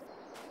off.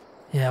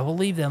 Yeah, we'll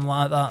leave them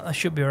like that, that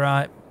should be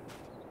alright.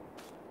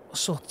 We'll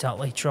sort it out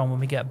later on when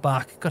we get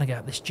back. Gotta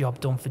get this job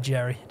done for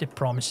Jerry, I did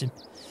promise him.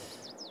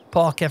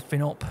 Park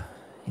everything up.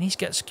 He needs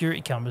to get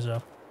security cameras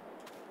though.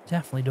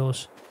 Definitely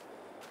does.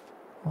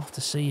 We'll have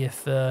to see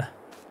if I'll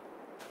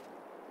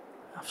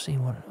see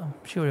what. I'm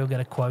sure he'll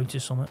get a quote or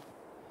something.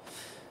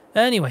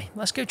 Anyway,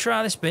 let's go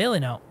try this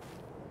baling out.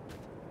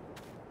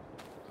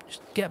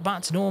 Just get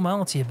back to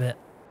normality a bit.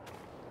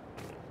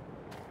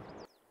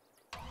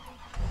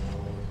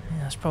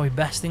 Yeah, that's probably the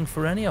best thing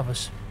for any of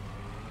us.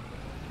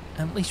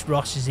 And at least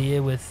Ross is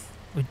here with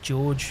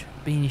George.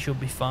 Beanie should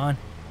be fine.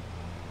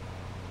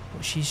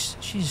 But she's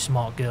a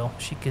smart girl.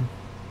 She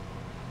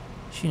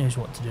knows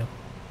what to do.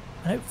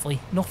 And hopefully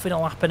nothing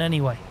will happen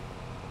anyway.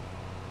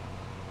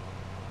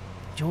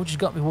 George has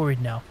got me worried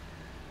now.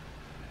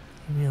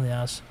 He really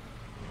has.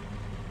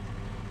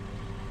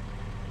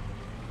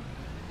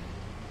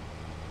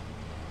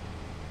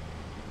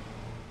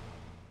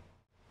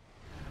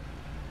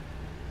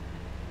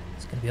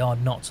 It's going to be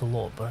hard not to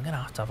look, but I'm going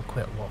to have a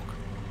quick look.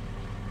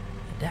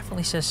 It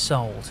definitely says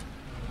sold.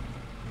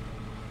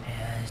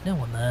 Yeah, there's no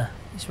one there.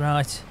 He's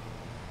right.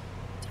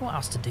 I don't know what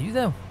else to do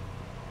though.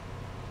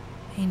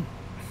 I mean,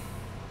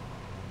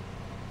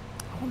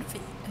 I wonder if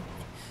it,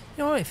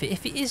 you know, if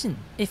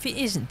it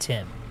isn't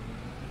Tim,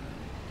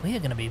 we are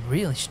going to be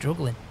really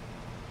struggling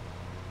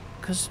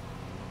because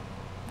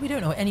we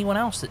don't know anyone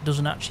else that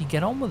doesn't actually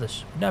get on with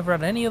us. We've never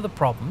had any other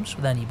problems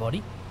with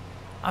anybody.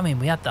 I mean,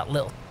 we had that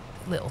little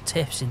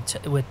tiffs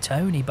with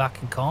Tony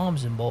back in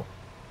Carmsden, but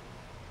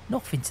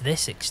nothing to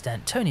this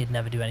extent. Tony would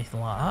never do anything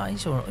like that.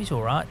 He's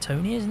all right.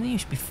 Tony is, and they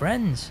used to be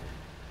friends.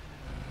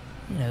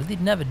 You know,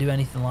 they'd never do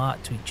anything like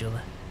that to each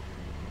other.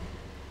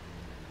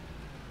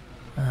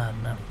 I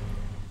don't know.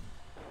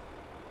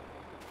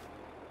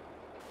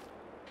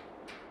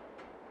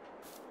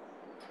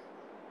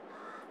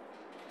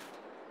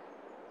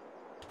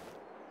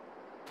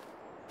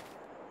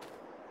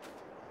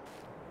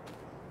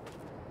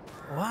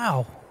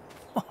 Wow.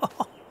 Look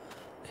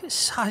at the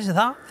size of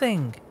that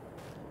thing.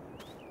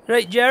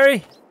 Right, Jerry?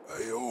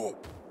 Hey, oh.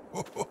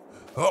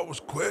 That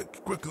was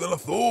quicker than I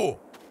thought.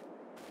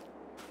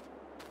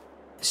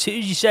 As soon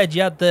as you said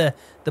you had the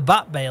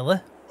bat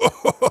baler.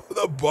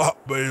 The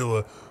bat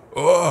baler.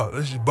 Oh,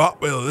 this is bat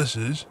baler, this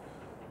is.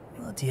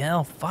 Bloody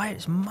hell, fire,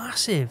 it's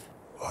massive.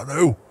 I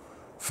know.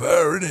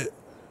 Fair, innit?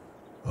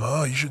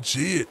 Ah, you should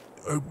see it.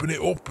 Open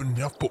it up and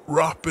you have to put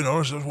wrapping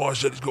on it. That's why I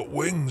said it's got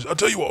wings. I'll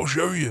tell you what, I'll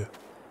show you.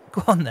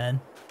 Go on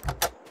then.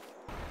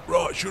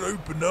 Right, it should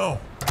open now.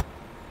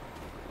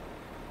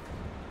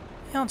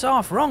 You aren't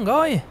half wrong,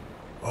 are you?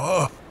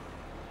 Ah.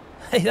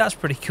 Hey, that's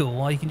pretty cool.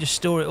 Well, you can just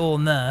store it all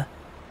in there.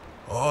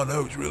 Oh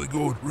no, it's really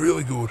good,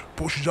 really good.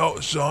 Pushes out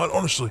the side,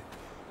 honestly.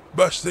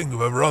 Best thing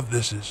I've ever had,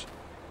 this is.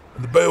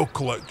 And the bale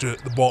collector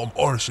at the bottom,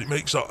 honestly, it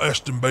makes that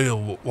Aston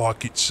bale look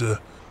like it's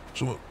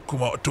something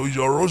come out of Toys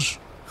R Us.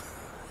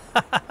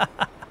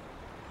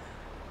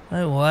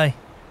 No way.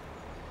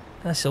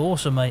 That's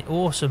awesome, mate,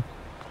 awesome.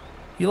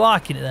 You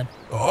liking it then?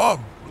 Oh,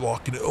 I'm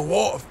liking it a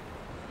lot. I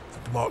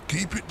think I might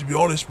keep it, to be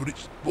honest, but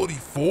it's bloody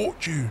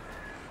fortune.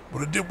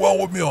 But I did well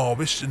with my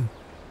harvest, and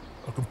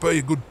I can pay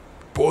a good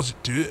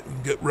deposit to it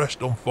and get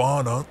rest on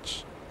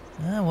finance.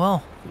 Yeah,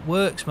 well, it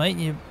works, mate.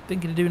 You're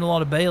thinking of doing a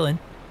lot of baling.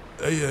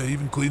 Hey,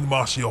 even clean the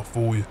massy off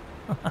for you.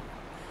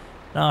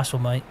 Nice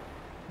one, mate.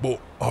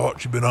 But I've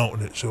actually been out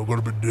on it, so I've got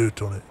a bit of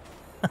dirt on it.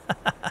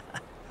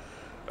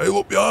 Hey,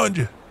 look behind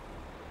you.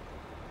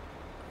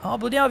 Oh,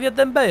 bloody hell, have you had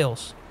them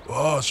bales?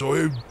 So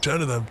I owed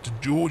 10 of them to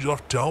George. I'll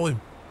have to tell him.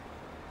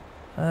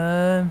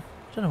 Don't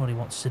know what he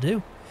wants to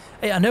do.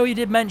 Hey, I know you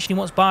did mention he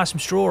wants to buy some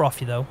straw off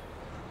you, though.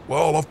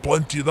 Well, I'll have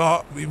plenty of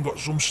that. We've even got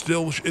some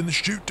still in the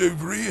chute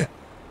over here.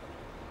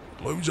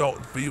 Loads out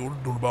in the field.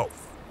 I've done about,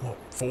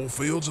 4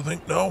 fields, I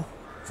think, now.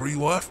 3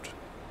 left.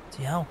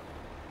 Bloody hell.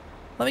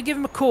 Let me give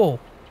him a call.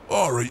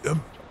 All right,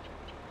 then.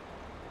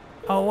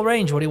 I'll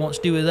arrange what he wants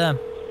to do with them.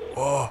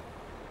 Ah.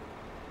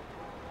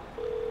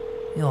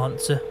 He'll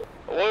answer.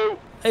 Hello?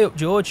 Hey up,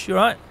 George. You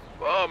alright?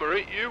 Farmer,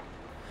 ain't you?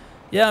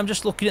 Yeah, I'm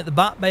just looking at the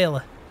bat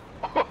baler.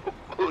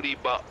 Bloody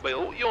bat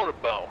bale, what are you on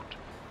about?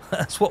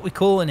 That's what we're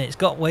calling it. It's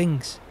got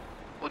wings.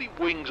 Bloody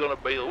wings on a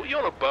bale, what are you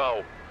on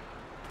about?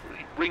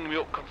 You bring me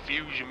up,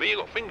 confusing me. You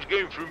got things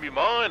going through my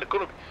mind. I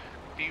couldn't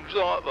be confused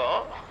like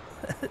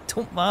that.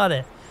 Don't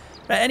matter.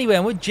 Right, anyway,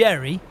 I'm with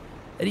Jerry,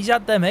 and he's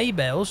had them hay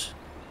bales.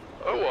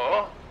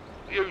 Oh,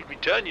 he owes me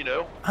 10, you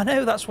know. I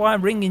know, that's why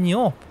I'm ringing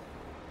you up.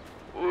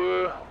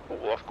 We'll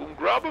have to go and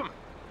grab him.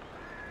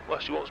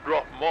 Unless he wants to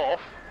drop him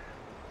off.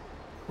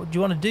 What do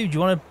you want to do? Do you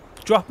want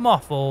to drop them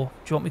off, or do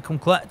you want me to come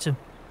collect them?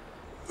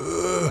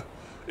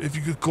 If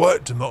you could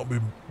collect him, that'd be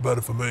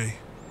better for me.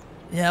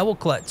 Yeah, we'll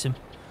collect him.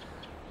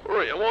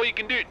 Alright, and well, you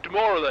can do it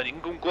tomorrow then. You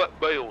can come collect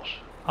bales.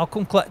 I'll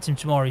come collect him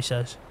tomorrow, he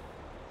says.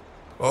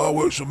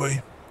 Works for me.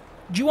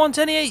 Do you want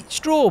any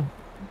straw,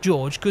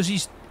 George? Because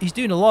he's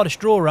doing a lot of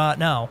straw right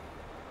now.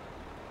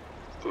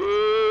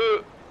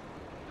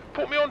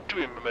 Put me on to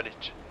him a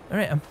minute.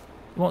 Alright,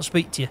 he wants to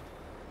speak to you.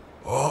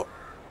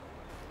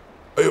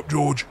 Hey up,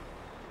 George.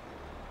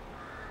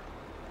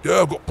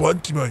 Yeah, I've got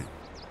plenty, mate.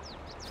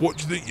 What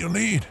do you think you'll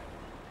need?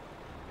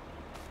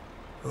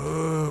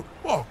 Well,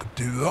 I could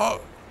do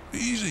that.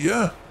 Easy,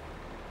 yeah.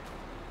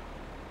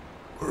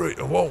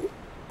 Alright, well,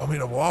 I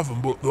mean, I'll have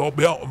them, but they'll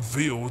be out in the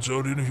field, so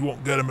I don't know if you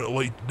want to get them at a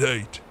later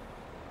date.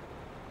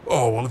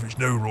 Oh, well, if it's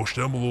no rush,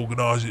 then we'll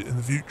organise it in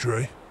the future,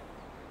 eh?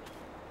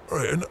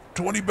 Alright, and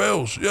 20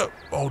 bales. Yep,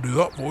 I'll do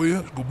that for you.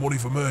 It's good money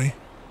for me.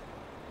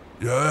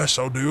 Yes,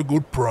 I'll do a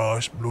good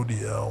price. Bloody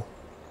hell.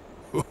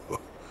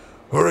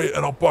 Alright,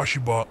 and I'll pass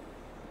you back.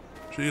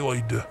 See you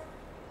later.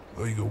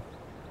 There you go.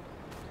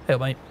 Hey,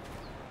 mate.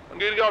 I'm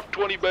going to have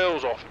 20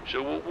 bales off him,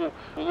 so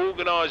we'll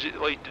organise it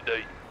later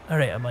date.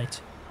 Alright, mate.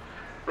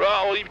 Right,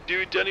 I'll leave you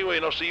to it anyway,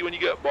 and I'll see you when you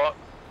get back.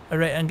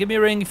 Alright, and give me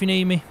a ring if you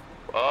need me.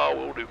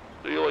 Will do.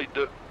 See you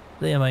later.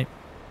 See you, mate.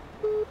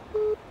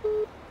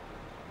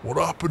 What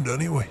happened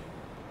anyway?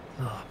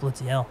 Oh,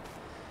 bloody hell.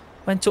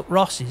 Went up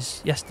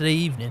Ross's yesterday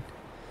evening.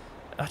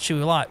 Actually,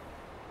 we were like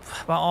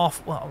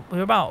we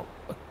were about,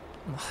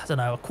 I don't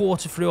know, a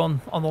quarter through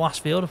on the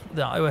last field of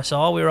the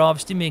OSR. We were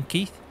harvesting, me and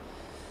Keith.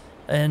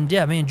 And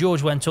yeah, me and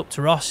George went up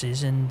to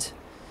Ross's, and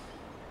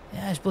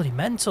yeah, it's bloody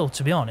mental,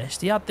 to be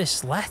honest. He had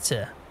this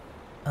letter,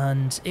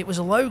 and it was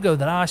a logo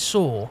that I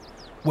saw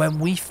when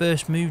we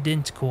first moved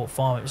into Court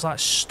Farm. It was like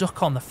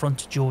stuck on the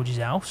front of George's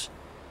house.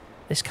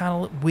 This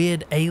kind of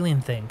weird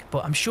alien thing,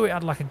 but I'm sure it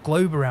had like a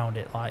globe around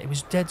it. Like, it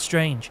was dead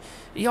strange.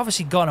 He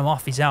obviously got him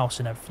off his house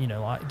and everything, you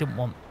know, like, he didn't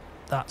want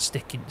that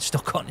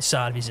stuck on the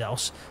side of his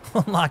house,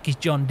 unlike his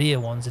John Deere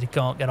ones that he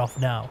can't get off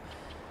now.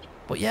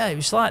 But yeah, it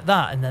was like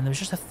that, and then there was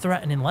just a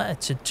threatening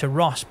letter to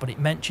Ross, but it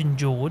mentioned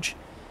George.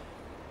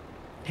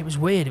 It was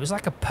weird. It was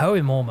like a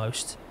poem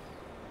almost,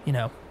 you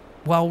know,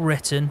 well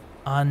written,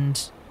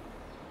 and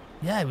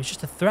yeah, it was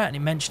just a threat, and it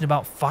mentioned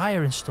about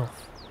fire and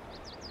stuff.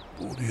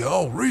 Bloody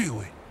hell,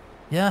 really?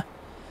 Yeah,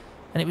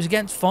 and it was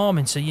against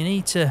farming, so you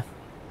need to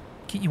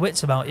keep your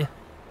wits about you.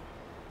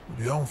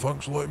 Bloody hell,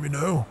 thanks for letting me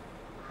know.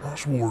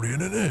 That's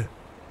worrying, isn't it?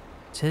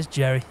 It is,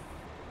 Jerry.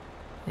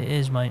 It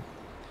is, mate.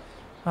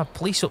 I had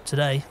police up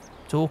today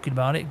talking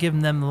about it, giving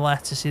them the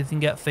letter, see if they can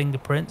get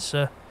fingerprints,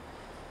 but...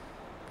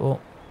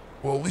 Well,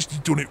 at least he's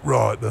done it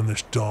right then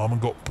this time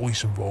and got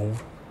police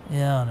involved.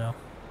 Yeah, I know.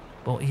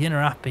 But he ain't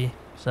happy,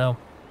 so...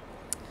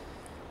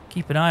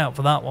 keep an eye out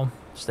for that one.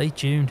 Stay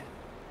tuned.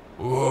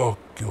 Oh,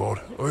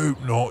 God, I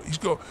hope not.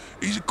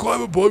 He's a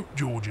clever bloke,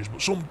 George is,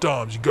 but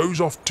sometimes he goes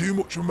off too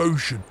much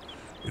emotion.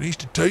 He needs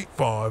to take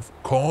 5,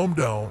 calm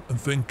down, and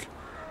think,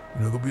 you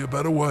know, there'll be a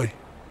better way.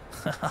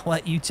 I'll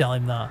let you tell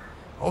him that.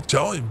 I'll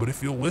tell him, but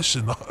if he'll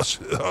listen,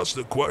 that's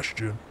the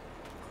question.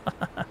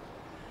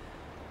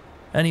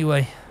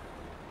 Anyway,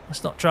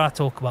 let's not try to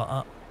talk about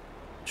that.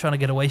 I'm trying to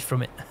get away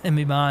from it in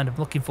my mind. I'm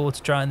looking forward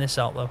to trying this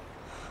out, though.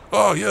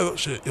 Oh, yeah,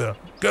 that's it, yeah.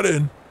 Get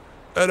in,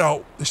 head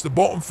out. It's the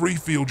bottom 3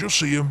 field, you'll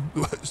see him.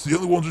 It's the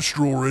other ones are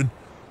straw in.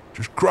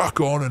 Just crack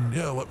on and,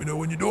 yeah, let me know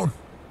when you're done.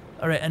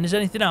 All right, and is there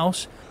anything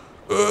else?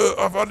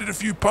 I've added a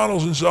few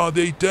panels inside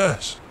the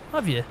 8S.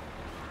 Have you?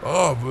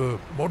 I've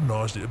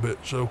modernised it a bit,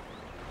 so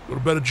got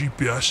a better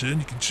GPS in,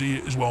 you can see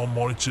it as well on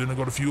monitor, and I've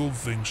got a few other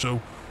things,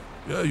 so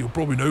yeah, you'll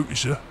probably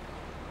notice it.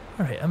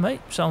 Alright,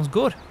 mate. Sounds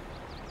good.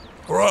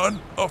 Alright,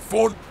 and have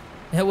fun.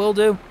 Yeah, will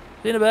do.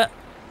 See you in a bit.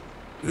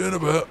 See you in a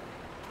bit.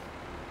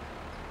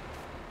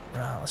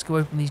 Right, let's go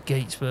open these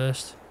gates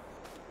first.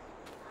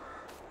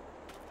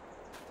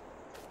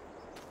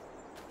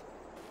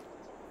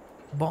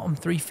 Bottom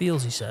 3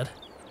 fields, he said.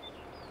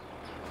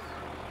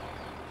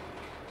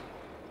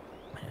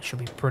 It should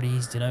be pretty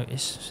easy to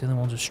notice. It's the only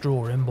ones with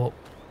straw in, but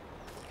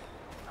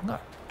I'm going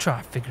to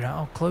try to figure out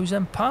how to close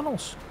them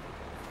panels.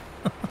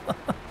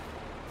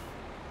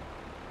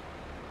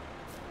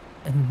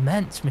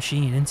 Immense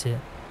machine, isn't it?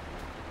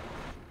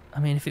 I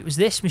mean, if it was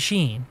this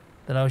machine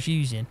that I was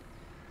using,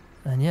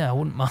 then yeah, I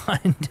wouldn't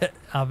mind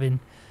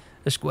having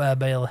a square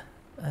baler.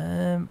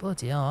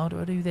 Bloody hell, how do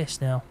I do this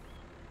now?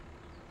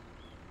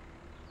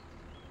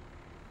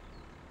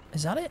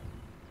 Is that it?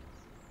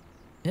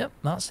 Yep,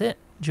 that's it.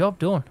 Job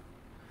done.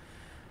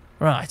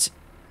 Right.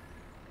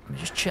 Let me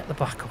just check the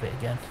back of it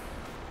again.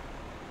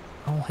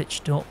 All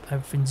hitched up,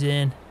 everything's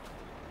in.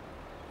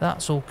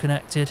 That's all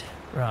connected.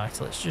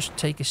 Right, let's just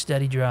take a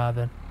steady drive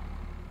then.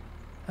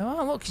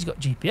 Oh, look, he's got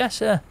GPS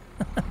there.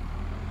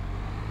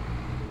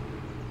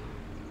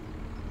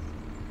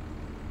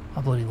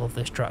 I bloody love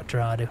this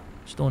tractor, I do.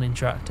 Stunning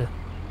tractor.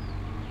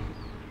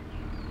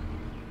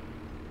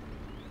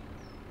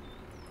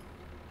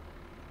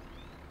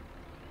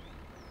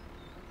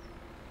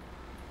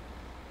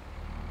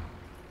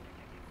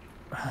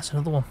 That's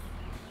another one.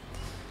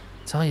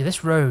 I tell you,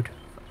 this road,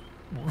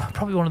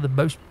 probably one of the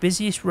most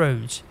busiest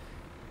roads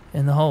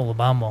in the whole of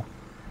Banwell.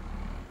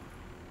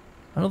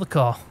 Another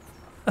car.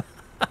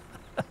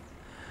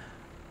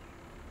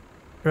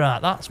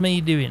 Right, that's me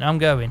doing. I'm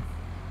going.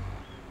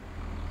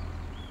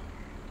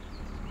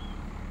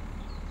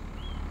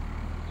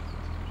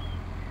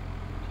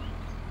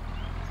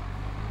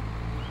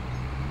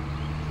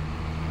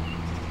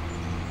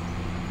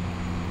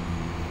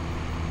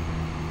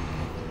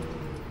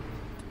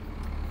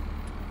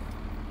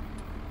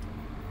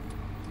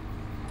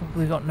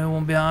 Hopefully got no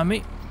one behind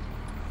me.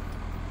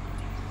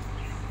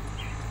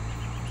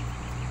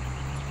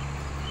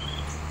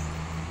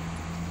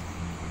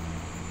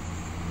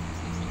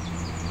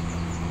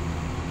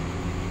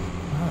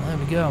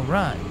 Go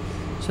right,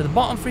 so the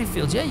bottom 3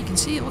 fields, yeah, you can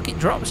see it. Look, it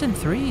drops in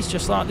 3s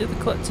just like the other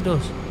collector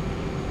does.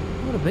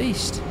 What a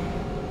beast.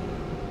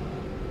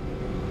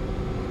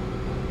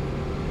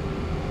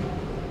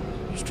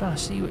 Just trying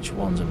to see which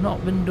ones have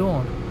not been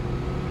done.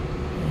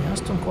 Yeah, he has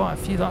done quite a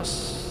few.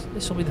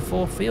 This will be the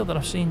 4th field that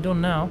I've seen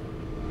done now,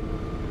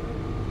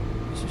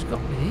 so it's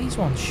got to be these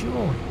ones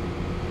surely.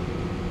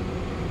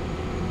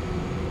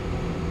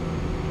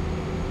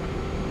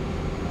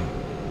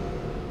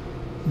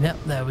 Yep,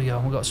 there we go,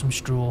 we've got some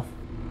straw.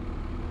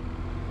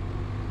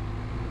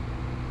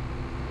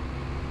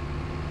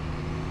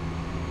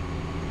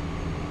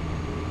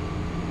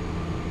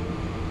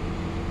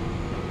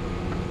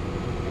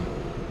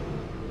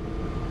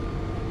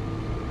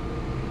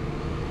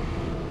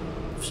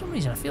 For some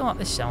reason I feel like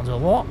this sounds a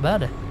lot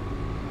better.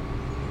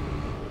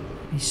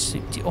 He's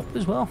souped it up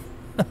as well.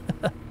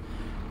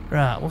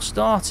 Right, we'll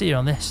start here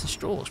on this. The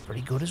straw looks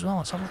pretty good as well.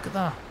 Let's have a look at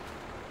that.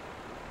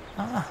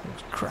 Ah,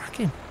 looks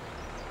cracking.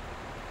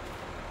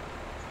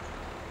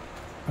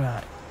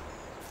 Right.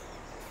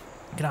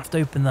 I'm gonna have to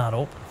open that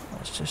up.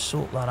 Let's just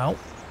sort that out.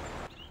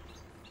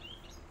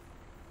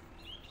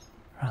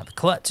 Right, the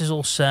collector's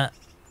all set.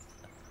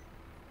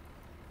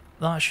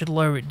 That should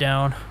lower it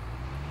down.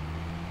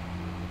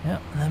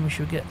 Yep, and then we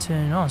should get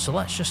turning on. So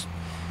let's just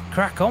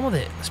crack on with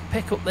it. Let's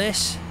pick up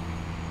this.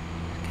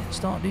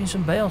 Start doing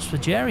some bales for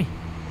Jerry.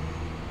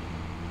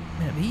 I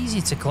mean, it'd be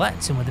easy to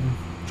collect him with him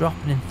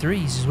dropping in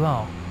 3s as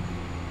well.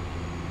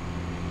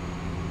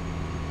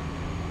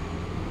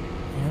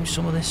 You know,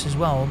 some of this as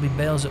well will be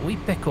bales that we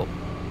pick up.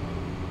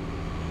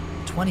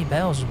 20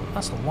 bales,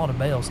 that's a lot of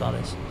bales, that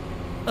is.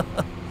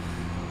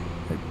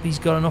 Hope he's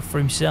got enough for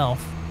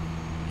himself.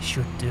 He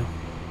should do.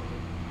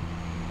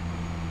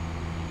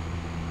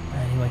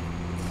 Anyway,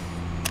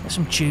 get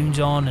some tunes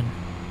on and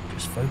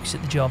just focus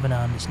at the job in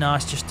hand. It's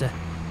nice just to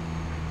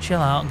chill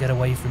out and get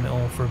away from it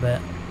all for a bit.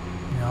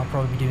 You know, I'll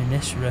probably be doing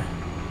this for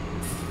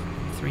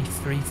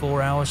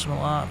 3-4 hours, something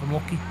like that, if I'm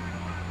lucky.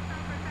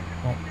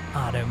 Well,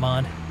 I don't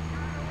mind.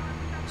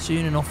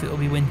 Soon enough it'll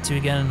be winter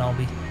again and I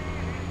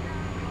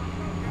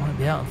won't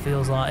be out in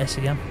fields like this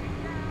again.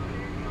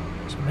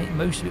 So make the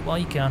most of it while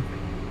you can.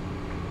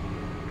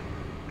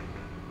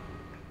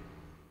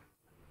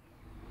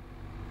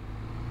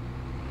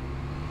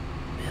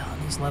 Yeah,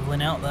 he's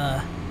levelling out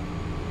there.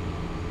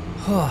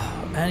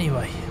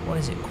 Anyway, what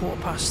is it?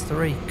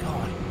 3:15.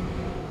 God,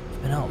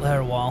 I've been out there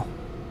a while.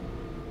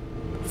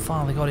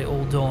 Finally got it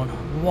all done.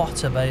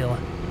 What a baler.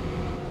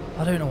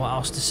 I don't know what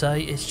else to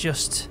say.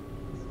 It's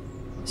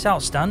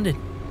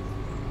outstanding.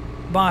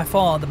 By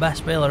far the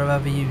best baler I've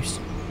ever used.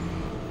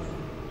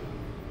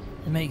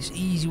 It makes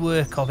easy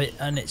work of it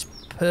and it's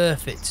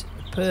perfect.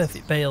 A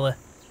perfect baler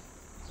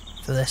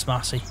for this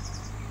Massey.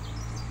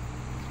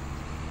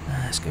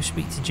 Let's go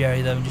speak to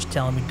Jerry though and just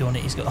tell him we've done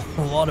it. He's got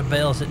a lot of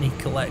bales that need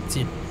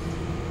collecting.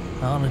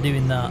 I'm not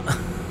doing that.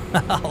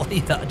 I'll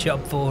leave that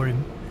job for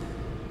him.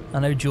 I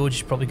know George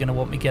is probably going to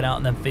want me to get out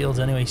in them fields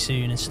anyway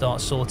soon and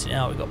start sorting it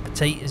out. We've got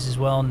potatoes as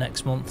well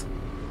next month.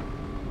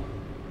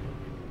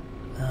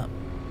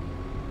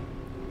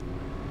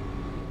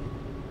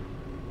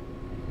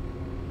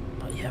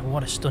 But yeah,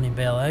 what a stunning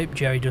bale. I hope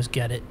Jerry does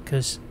get it,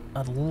 because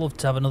I'd love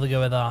to have another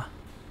go at that.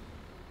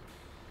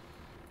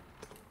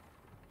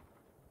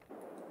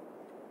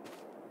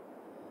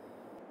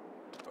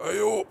 Hey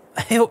up.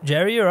 Hey up,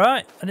 Jerry, you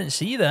alright? I didn't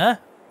see you there.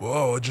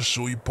 Well, I just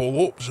saw you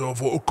pull up, so I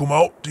thought I'd come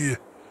out to you.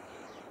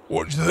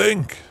 What do you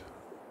think?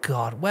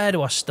 God, where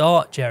do I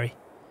start, Jerry?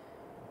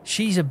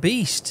 She's a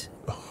beast.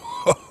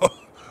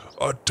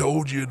 I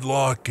told you you'd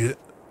like it.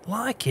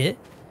 Like it?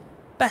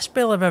 Best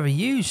bill I've ever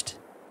used.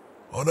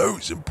 I know,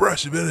 it's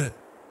impressive, isn't it?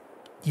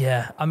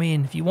 Yeah, I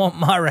mean, if you want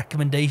my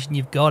recommendation,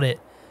 you've got it.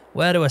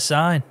 Where do I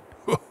sign?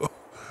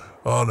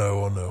 I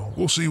know.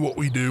 We'll see what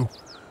we do.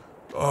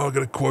 I'll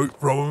get a quote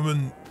from him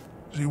and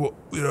see what,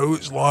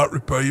 it's like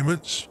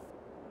repayments.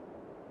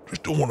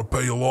 Just don't want to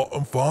pay a lot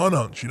on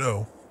finance,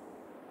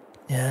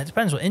 Yeah, it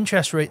depends what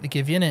interest rate they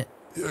give you, innit?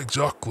 Yeah,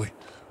 exactly.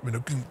 I mean, I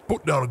can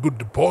put down a good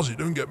deposit,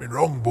 don't get me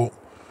wrong, but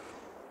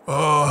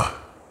I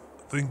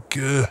think,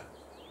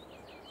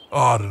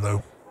 I don't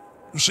know.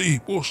 We'll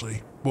see.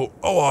 But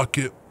I like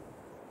it,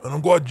 and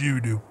I'm glad you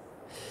do.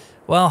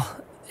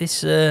 Well, he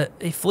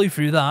flew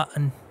through that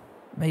and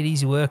made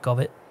easy work of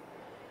it.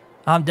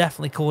 I'm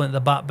definitely calling it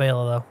the Bat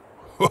Baler, though.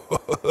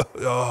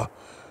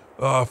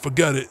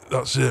 Forget it.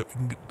 That's it.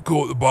 We can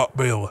call it the Bat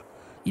Baler.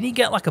 You need to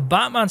get like a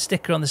Batman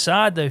sticker on the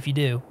side, though, if you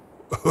do.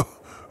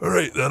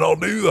 Alright, then I'll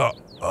do that.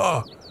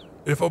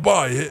 If I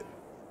buy it,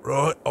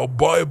 right, I'll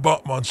buy a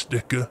Batman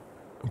sticker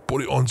and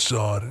put it on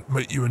side.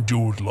 Make you and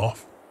George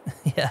laugh.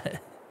 Yeah,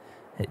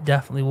 it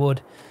definitely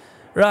would.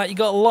 Right, you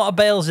got a lot of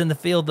bales in the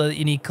field though, that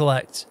you need to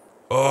collect.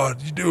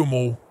 Did you do them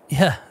all?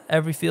 Yeah,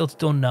 every field's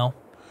done now.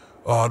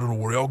 Don't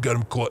worry, I'll get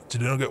them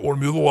collected and I'll get one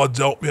of the other lads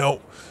to help me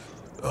out.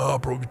 I'll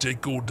probably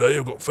take all day,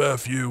 I've got a fair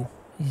few.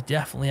 You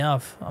definitely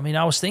have. I mean,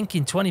 I was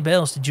thinking 20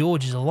 bales to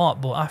George is a lot,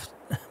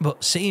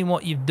 but seeing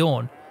what you've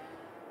done,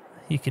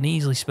 you can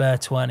easily spare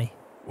 20.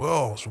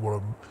 Well, that's what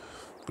I'm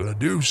going to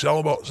do, sell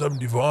about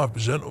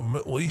 75% of them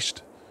at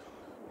least.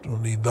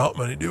 Don't need that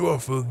many, do I,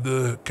 for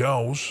the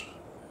cows?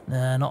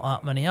 Nah, not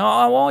that many.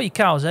 How are your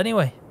cows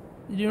anyway?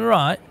 You doing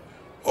right?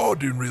 Oh,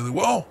 doing really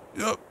well.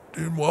 Yep,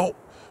 doing well.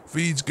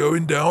 Feed's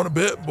going down a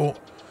bit, but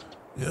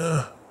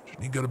yeah, just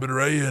need to get a bit of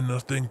hay in. I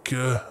think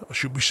I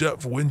should be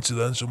set for winter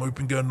then, so I'm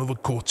hoping to get another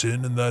cut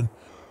in and then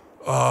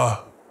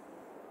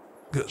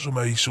get some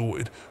hay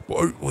sorted. But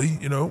hopefully,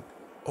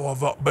 I'll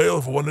have that bale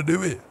if I want to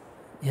do it.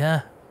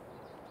 Yeah.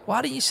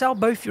 Why don't you sell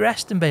both your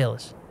Eston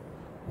balers?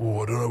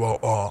 Oh, I don't know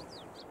about that.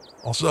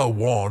 I'll sell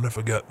one if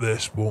I get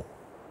this, but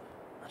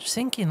I'm just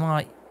thinking,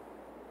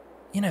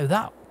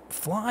 that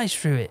flies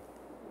through it.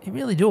 It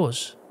really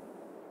does.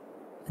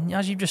 And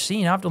as you've just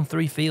seen, I've done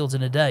 3 fields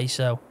in a day,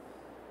 so...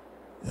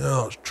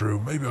 Yeah, that's true.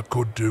 Maybe I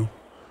could do.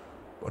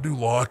 I do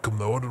like them,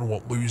 though. I don't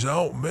want to lose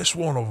out and miss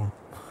one of them.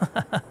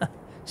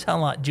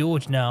 Sound like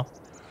George now.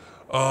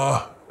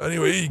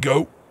 Anyway, here you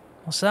go.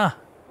 What's that?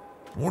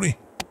 Money.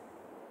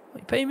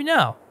 What, you paying me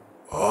now?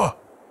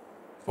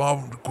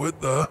 500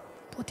 quid there.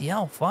 Bloody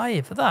hell,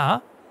 fire for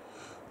that?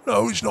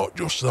 No, it's not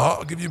just that.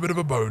 I'll give you a bit of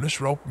a bonus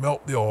for helping me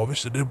out the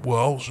harvest. I did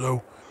well,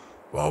 so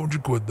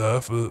 500 quid there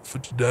for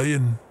today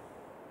and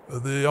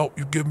the help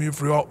you've given me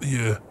throughout the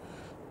year.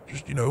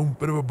 Just, a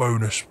bit of a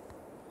bonus.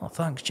 Oh,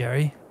 thanks,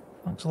 Jerry.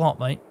 Thanks a lot,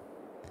 mate.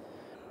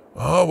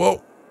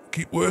 Well,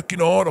 keep working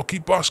hard. I'll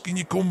keep asking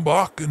you come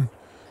back and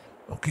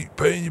I'll keep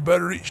paying you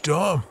better each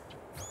time.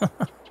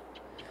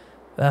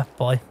 Fair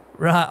play.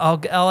 Right,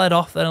 I'll head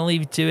off then. I'll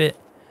leave you to it.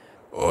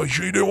 Oh, you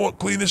sure you don't want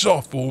to clean this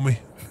off for me?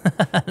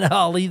 No,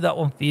 I'll leave that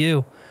one for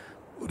you.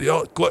 Bloody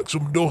hell, collect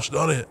some dust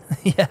on it.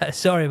 Yeah,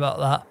 sorry about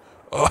that.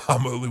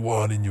 I'm only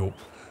winding you up.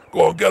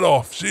 Go on, get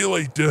off. See you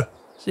later.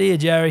 See you,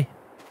 Jerry.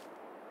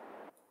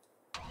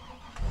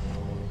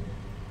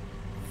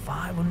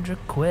 500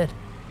 quid.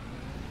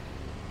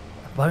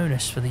 A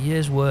bonus for the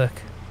year's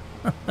work.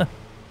 It's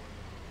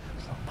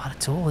not bad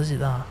at all, is it,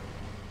 that?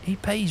 He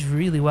pays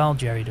really well,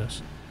 Jerry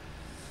does.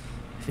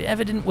 If it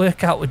ever didn't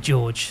work out with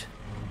George,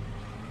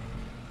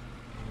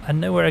 I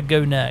know where I'd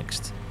go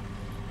next.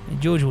 I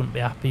mean, George wouldn't be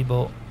happy,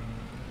 but,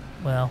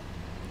 well,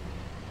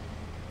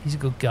 he's a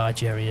good guy,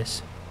 Jerry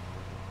is.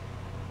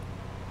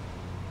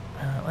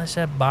 Let's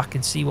head back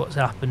and see what's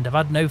happened. I've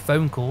had no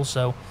phone calls,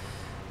 so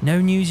no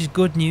news is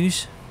good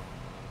news.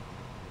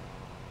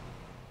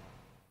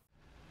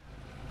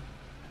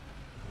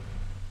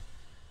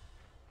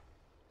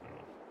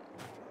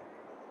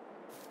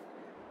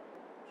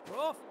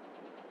 Scroft?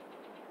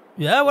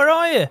 Yeah, where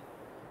are you?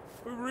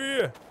 Over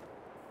here.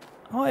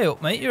 Hi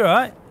up, mate. You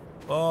alright?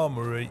 I'm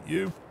alright,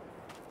 you?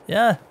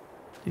 Yeah,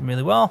 doing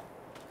really well.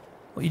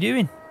 What are you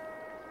doing?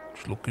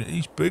 Just looking at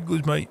these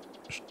piglets, mate.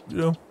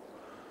 Just,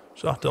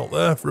 sat out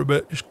there for a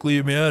bit, just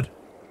clear my head.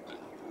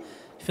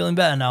 Feeling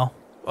better now?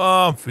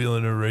 I'm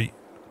feeling alright.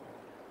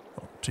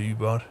 not too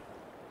bad.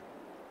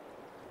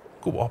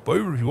 Go hop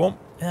over if you want.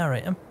 Yeah,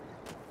 right.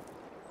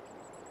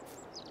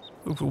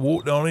 Go for a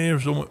walk down here or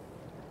something.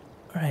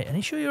 Right, and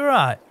you sure you're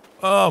alright?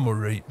 I'm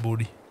alright,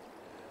 buddy.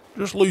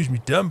 Just lose me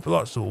temper,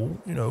 that's all,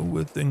 you know,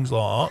 with things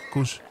like that,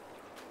 because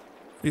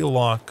I feel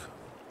like,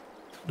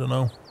 I don't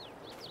know,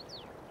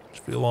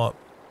 just feel like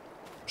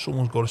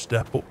someone's got to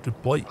step up to the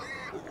plate.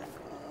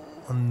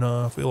 And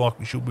I feel like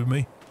it should be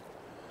me.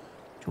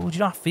 George, you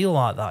don't feel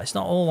like that. It's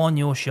not all on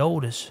your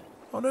shoulders.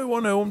 I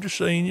know, I'm just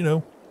saying, you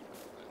know,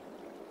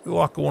 I feel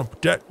like I want to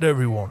protect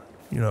everyone,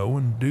 you know,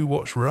 and do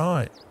what's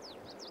right.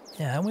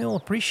 Yeah, and we all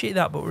appreciate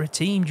that, but we're a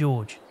team,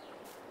 George.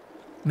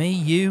 Me,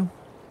 you,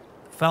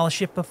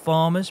 Fellowship of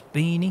Farmers,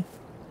 Beanie.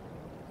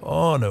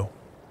 Oh, no.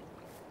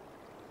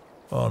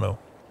 Oh, no.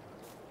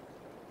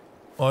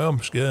 I am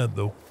scared,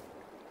 though.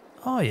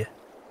 Are you?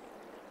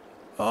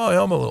 I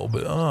am a little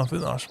bit. I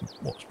think that's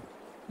what's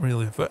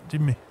really affected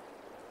me.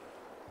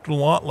 Don't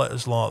like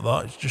letters like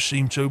that. It just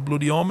seemed so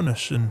bloody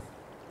ominous, and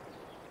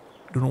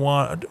don't know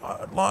why.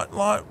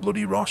 Like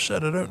bloody Ross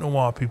said, I don't know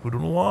why people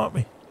don't like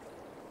me.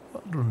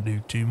 That doesn't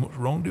do too much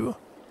wrong, do I?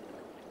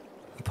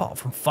 Apart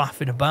from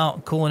faffing about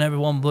and calling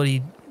everyone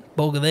bloody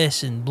bugger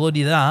this and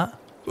bloody that.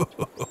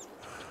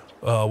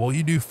 Well,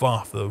 you do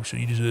faff, though, so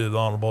you deserve that.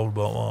 I'm not bothered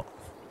about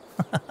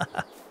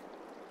that.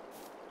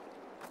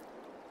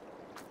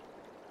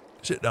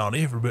 Sit down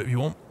here for a bit if you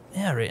want.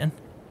 Yeah, written.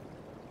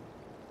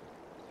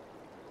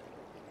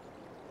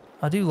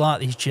 I do like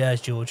these chairs,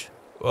 George.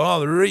 Oh,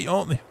 they're right,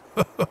 aren't they?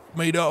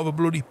 Made out of a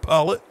bloody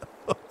pallet.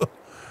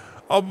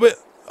 I'm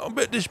a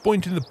bit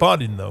disappointed in the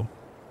padding, though.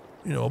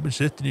 You know, I've been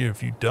sitting here a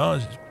few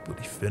times. It's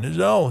bloody thin as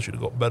hell. I should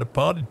have got better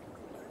padding.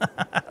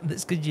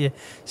 That's because you're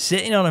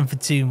sitting on them for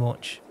too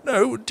much.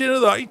 No, do you know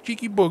that, you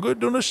cheeky bugger?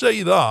 Don't I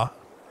say that?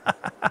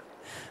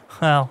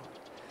 Well,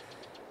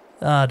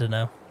 I don't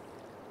know.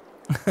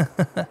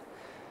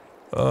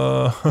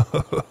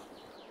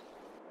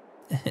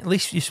 At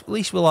least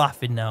we're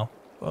laughing now.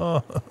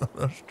 Oh,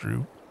 that's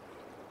true.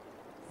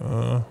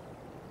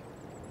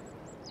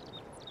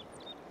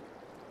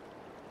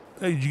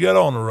 Hey, did you get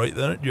on all right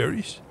then at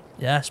Jerry's?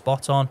 Yeah,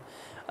 spot on.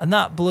 And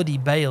that bloody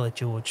baler,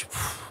 George.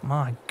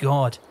 My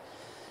God.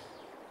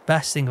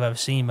 Best thing I've ever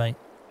seen, mate.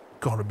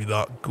 Gotta be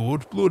that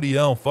good. Bloody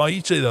hellfire,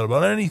 you'd say that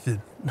about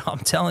anything. No, I'm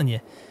telling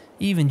you.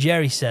 Even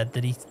Jerry said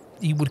that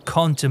he would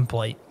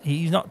contemplate.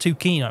 He's not too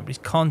keen on it, but he's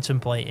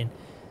contemplating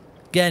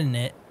getting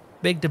it.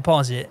 Big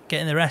deposit,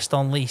 getting the rest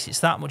on lease. It's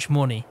that much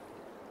money.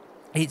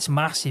 It's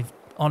massive.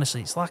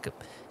 Honestly, it's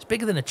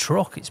bigger than a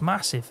truck. It's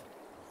massive.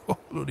 Oh,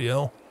 bloody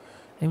hell.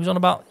 He was on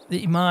about that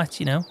he might,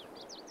 you know,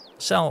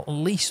 sell at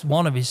least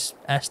one of his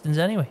Estons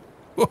anyway.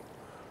 Oh,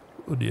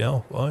 bloody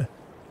hellfire.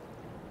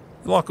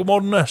 Like a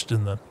modern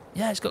Eston then?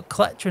 Yeah, it's got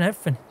collector and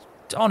everything.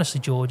 Honestly,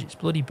 George, it's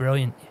bloody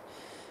brilliant.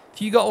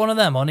 If you got one of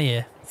them on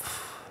here,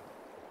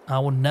 I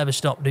would never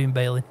stop doing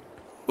bailing.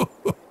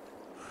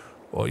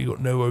 Oh, you got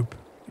no hope.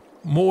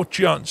 More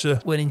chance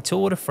of winning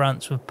Tour de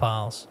France with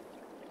pals.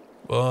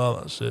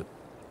 Oh, that's it.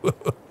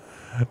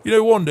 You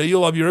know, one day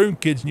you'll have your own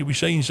kids and you'll be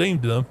saying the same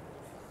to them.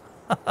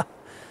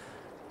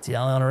 See,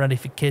 I'm not ready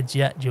for kids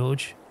yet,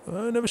 George.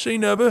 Never say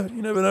never.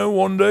 You never know,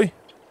 one day.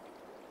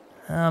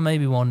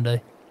 Maybe one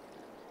day.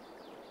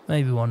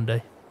 Maybe one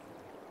day.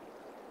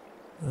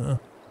 A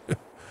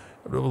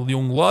little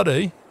young lad,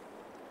 eh?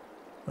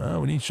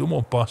 We need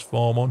someone past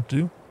farm on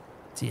too.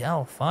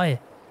 TL, fire.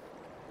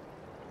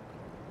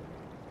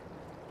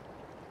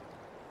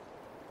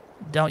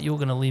 Doubt you're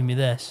going to leave me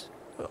this.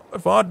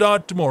 If I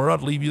died tomorrow,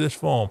 I'd leave you this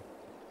farm.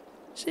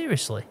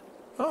 Seriously?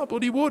 I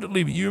bloody would. I'd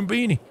leave it you and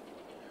Beanie.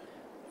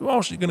 Who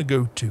else are you going to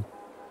go to?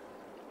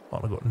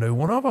 I've got no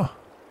one, have I?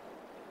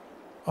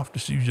 After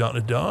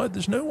Susanna died,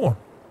 there's no one.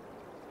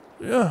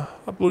 Yeah,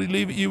 I'd bloody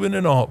leave it you in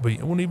an heartbeat.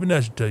 I wouldn't even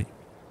hesitate.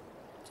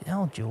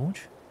 TL,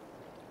 George.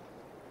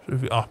 So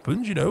if it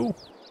happens, you know,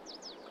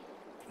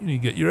 you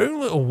need to get your own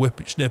little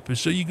whippet snippers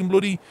so you can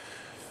bloody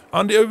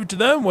hand it over to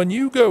them when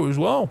you go as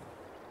well.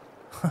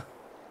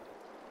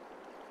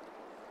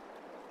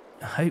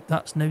 I hope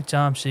that's no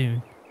time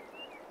soon.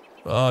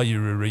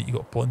 You're right. You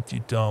got plenty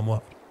of time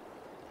left.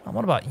 And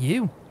what about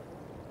you?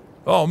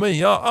 Oh,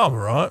 me? I'm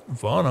alright. I'm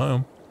fine, I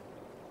am.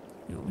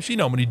 You seen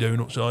how many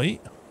donuts I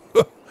eat?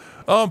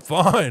 I'm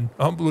fine.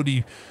 I'm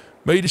bloody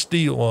made of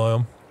steel, I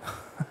am.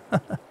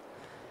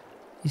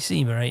 You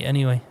seem alright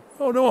anyway.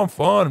 Oh, no, I'm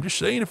fine. I'm just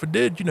saying if I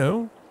did, you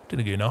know.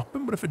 Didn't get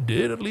happen, but if I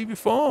did, I'd leave your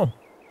farm.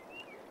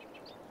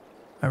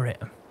 Alright.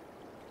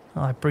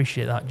 I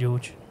appreciate that,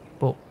 George.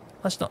 But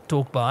let's not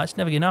talk about it. It's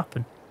never going to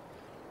happen.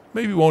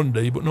 Maybe one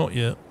day, but not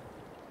yet.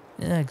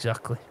 Yeah,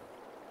 exactly.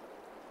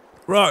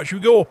 Right, should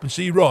we go up and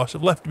see Ross?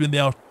 I've left him in the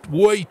house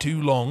way too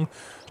long.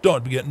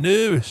 Starting to get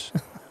nervous.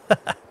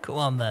 Come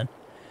on, then.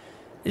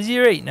 Is he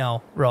alright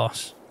now,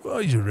 Ross? Well,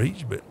 he's alright.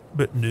 He's a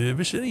bit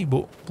nervous, isn't he?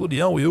 But bloody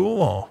hell, we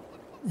all are.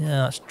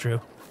 Yeah, that's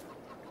true.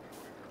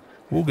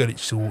 We'll get it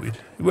sorted.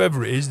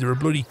 Whoever it is, they're a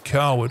bloody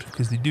coward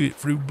because they do it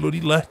through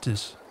bloody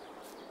letters.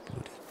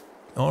 Bloody.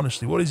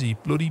 Honestly, what is he?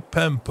 Bloody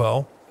pen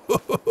pal? You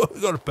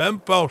got a pen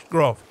pal,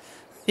 Scroft.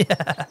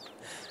 Yeah.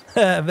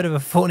 A bit of a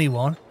funny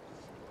one.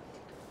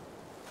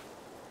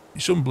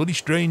 He's some bloody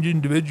strange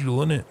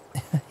individual, isn't it?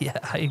 Yeah,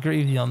 I agree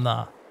with you on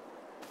that.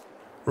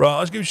 Right,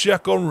 let's go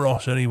check on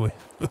Ross anyway.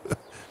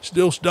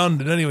 Still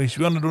standing anyway, so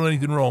we haven't done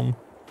anything wrong.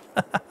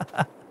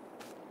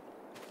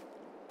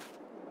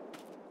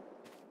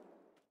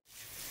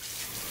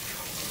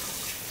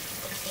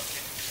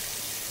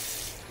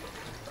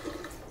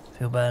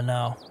 Feel better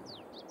now.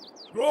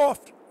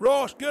 Scroft!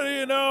 Ross, get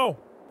here now!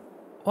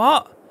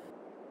 What?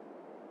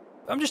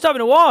 I'm just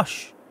having a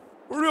wash.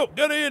 Hurry up,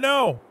 get here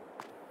now!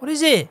 What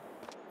is it?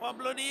 What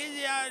bloody is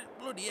it?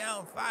 Bloody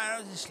hellfire,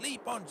 I was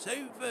asleep on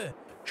sofa.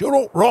 Shut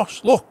up,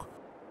 Ross, look!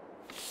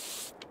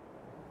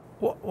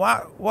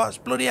 What's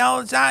bloody hell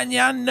is that in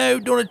your hand now?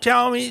 Don't want to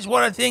tell me it's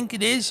what I think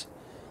it is.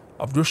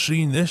 I've just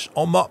seen this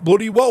on that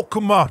bloody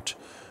welcome mat.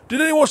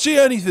 Did anyone see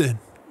anything?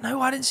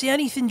 No, I didn't see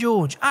anything,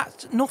 George.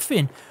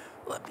 Nothing.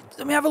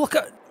 Let me have a look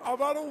at... I've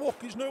had a look,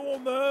 there's no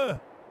one there.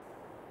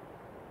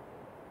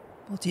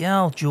 Bloody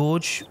hell,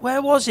 George.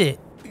 Where was it?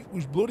 It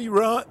was bloody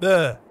right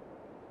there.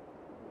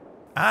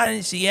 I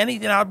didn't see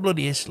anything, I was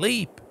bloody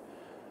asleep.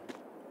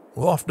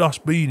 We'll have to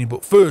ask Beanie,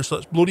 but first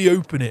let's bloody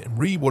open it and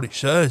read what it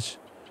says.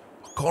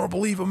 I can't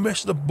believe I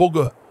missed the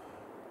bugger.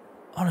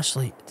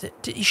 Honestly,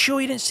 you sure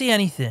you didn't see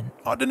anything?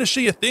 I didn't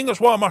see a thing, that's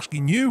why I'm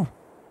asking you.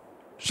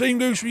 Same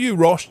goes for you,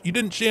 Ross. You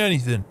didn't see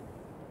anything.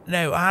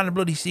 No, I hadn't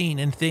bloody seen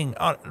anything.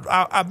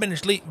 I've been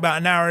asleep about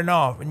an hour and a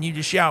half and you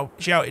just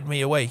shouted me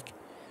awake.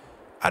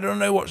 I don't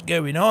know what's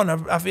going on.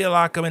 I feel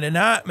like I'm in a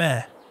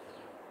nightmare.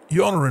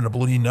 You're in a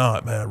bloody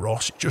nightmare,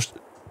 Ross. It's just,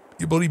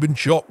 you've bloody been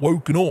shot,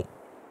 woken up.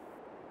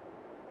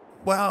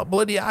 Well,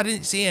 bloody, I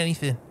didn't see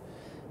anything.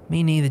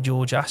 Me neither,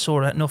 George. I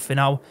saw nothing.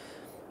 I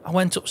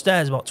went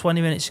upstairs about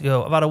 20 minutes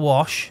ago. I've had a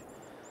wash.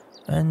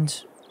 And,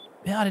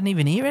 yeah, I didn't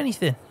even hear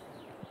anything.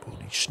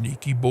 Bloody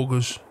sneaky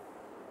buggers.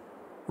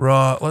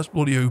 Right, let's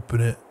bloody open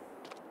it.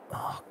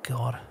 Oh,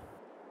 God.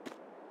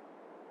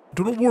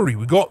 Don't worry,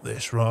 we got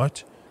this,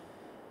 right?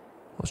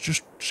 Let's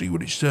just see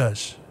what it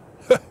says.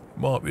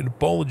 Might be an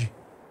apology.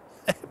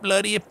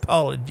 Bloody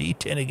apology,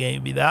 Tinner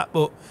gave me that,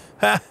 but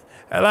I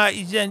like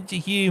your sense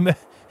of humour.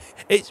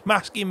 It's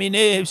masking me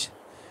nerves.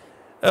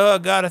 Oh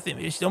God, I think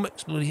my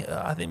stomach's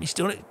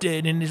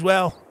turning as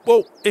well.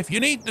 Well, if you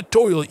need the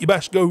toilet, you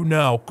best go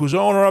now, because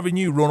I'm having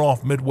you run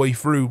off midway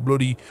through,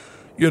 bloody,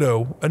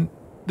 and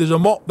there's a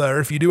mop there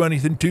if you do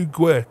anything too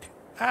quick.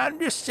 I'm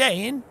just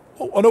saying.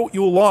 Oh, I know what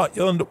you'll like.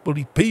 You'll end up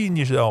bloody peeing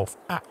yourself.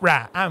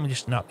 Right, I'm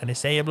just not going to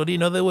say a bloody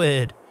another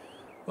word.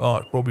 Oh,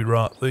 it's probably the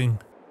right thing.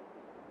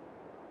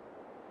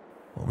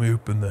 Let me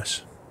open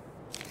this.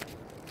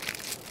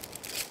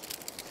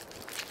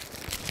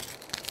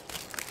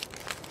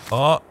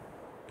 Ah,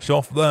 it's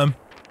off them.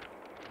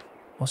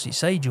 What's it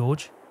say,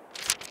 George?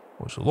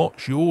 Well, it's a lot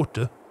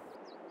shorter.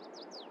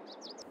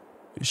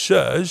 It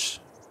says,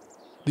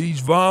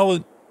 these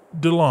violent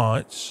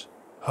delights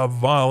have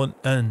violent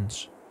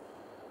ends,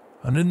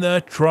 and in their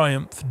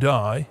triumph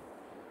die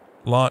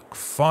like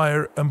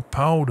fire and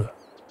powder,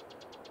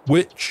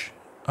 which,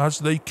 as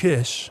they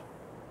kiss,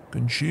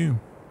 consume.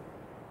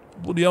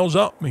 What bloody hell's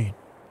that mean?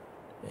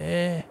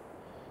 I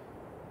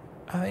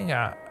think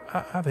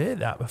I've heard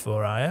that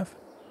before, I have.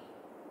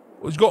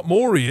 Well, it's got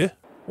more here.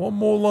 One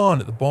more line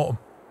at the bottom.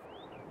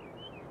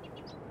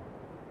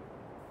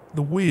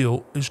 The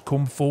wheel is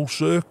come full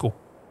circle.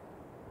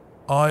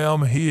 I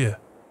am here.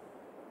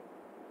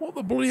 What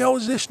the bloody hell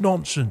is this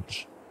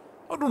nonsense?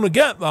 I don't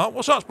get that.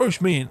 What's that supposed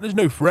to mean? There's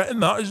no threat in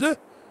that, is there?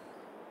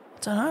 I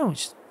don't know.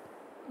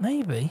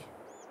 Maybe.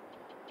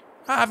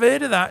 I've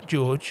heard of that,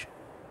 George.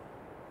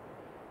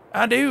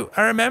 I do.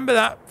 I remember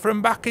that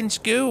from back in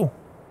school.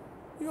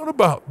 You're on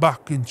about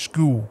back in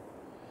school.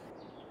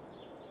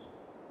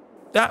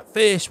 That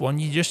first one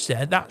you just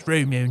said, that's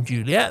Romeo and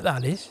Juliet,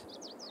 that is.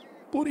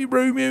 Bloody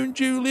Romeo and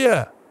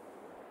Juliet.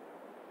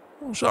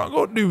 What's that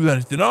got to do with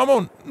anything?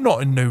 I'm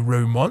not in no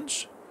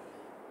romance.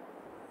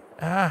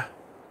 Ah,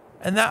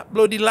 and that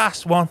bloody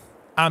last one,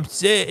 I'm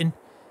certain,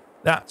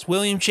 that's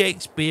William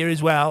Shakespeare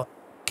as well,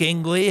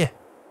 King Lear.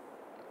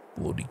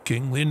 Bloody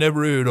King Lear,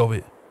 never heard of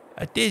it.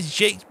 It is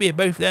Shakespeare,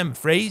 both them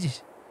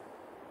phrases.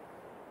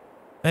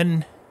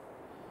 And,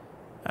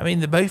 I mean,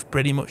 they're both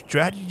pretty much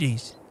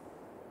tragedies.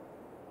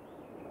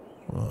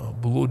 Oh,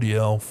 bloody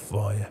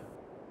hellfire.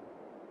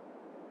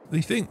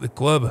 They think they're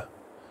clever.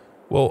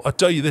 Well, I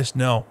tell you this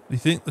now. They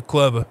think they're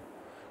clever.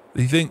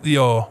 They think they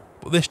are.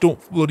 But this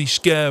don't bloody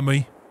scare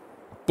me.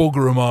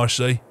 Bugger 'em, I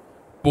say.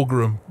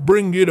 Bugger 'em.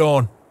 Bring it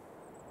on.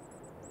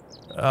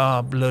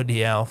 Oh, bloody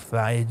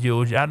hellfire,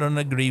 George. I don't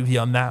agree with you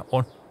on that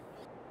one.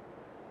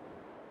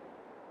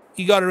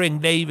 You gotta ring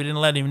David and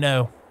let him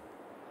know.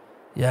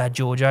 Yeah,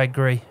 George, I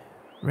agree.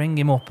 Ring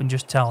him up and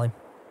just tell him.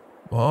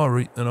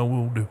 Alright, then I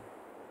will do.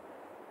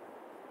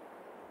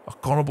 I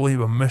can't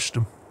believe I missed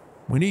them.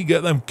 We need to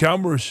get them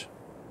cameras.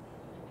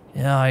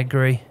 Yeah, I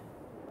agree.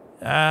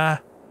 Right,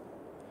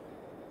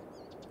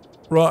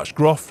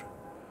 Scroft.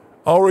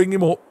 I'll ring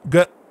him up.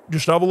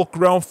 Just have a look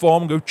around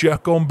farm and go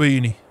check on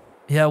Beanie.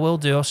 Yeah, will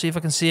do. I'll see if I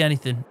can see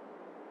anything.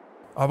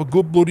 Have a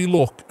good bloody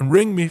look and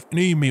ring me if you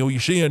need me or you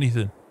see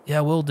anything.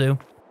 Yeah, will do.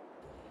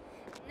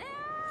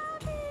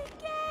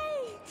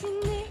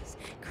 Navigating this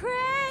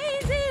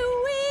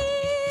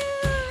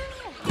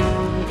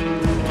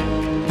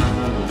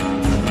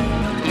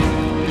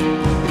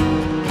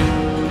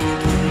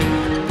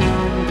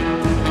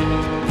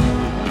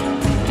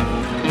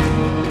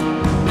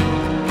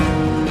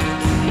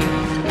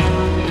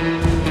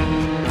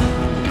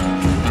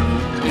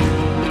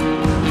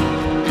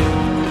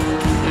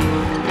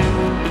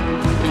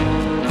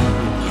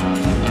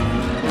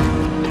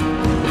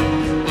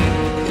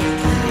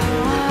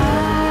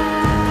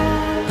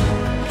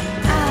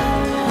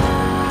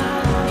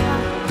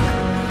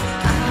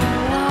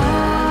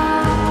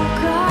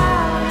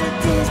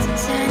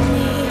distance I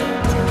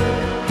need to.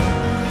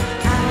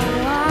 I'll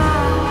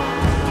walk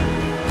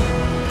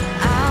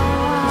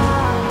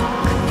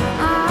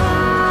all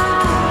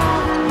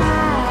the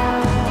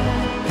miles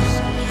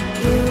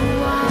you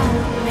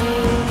want me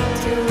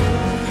to.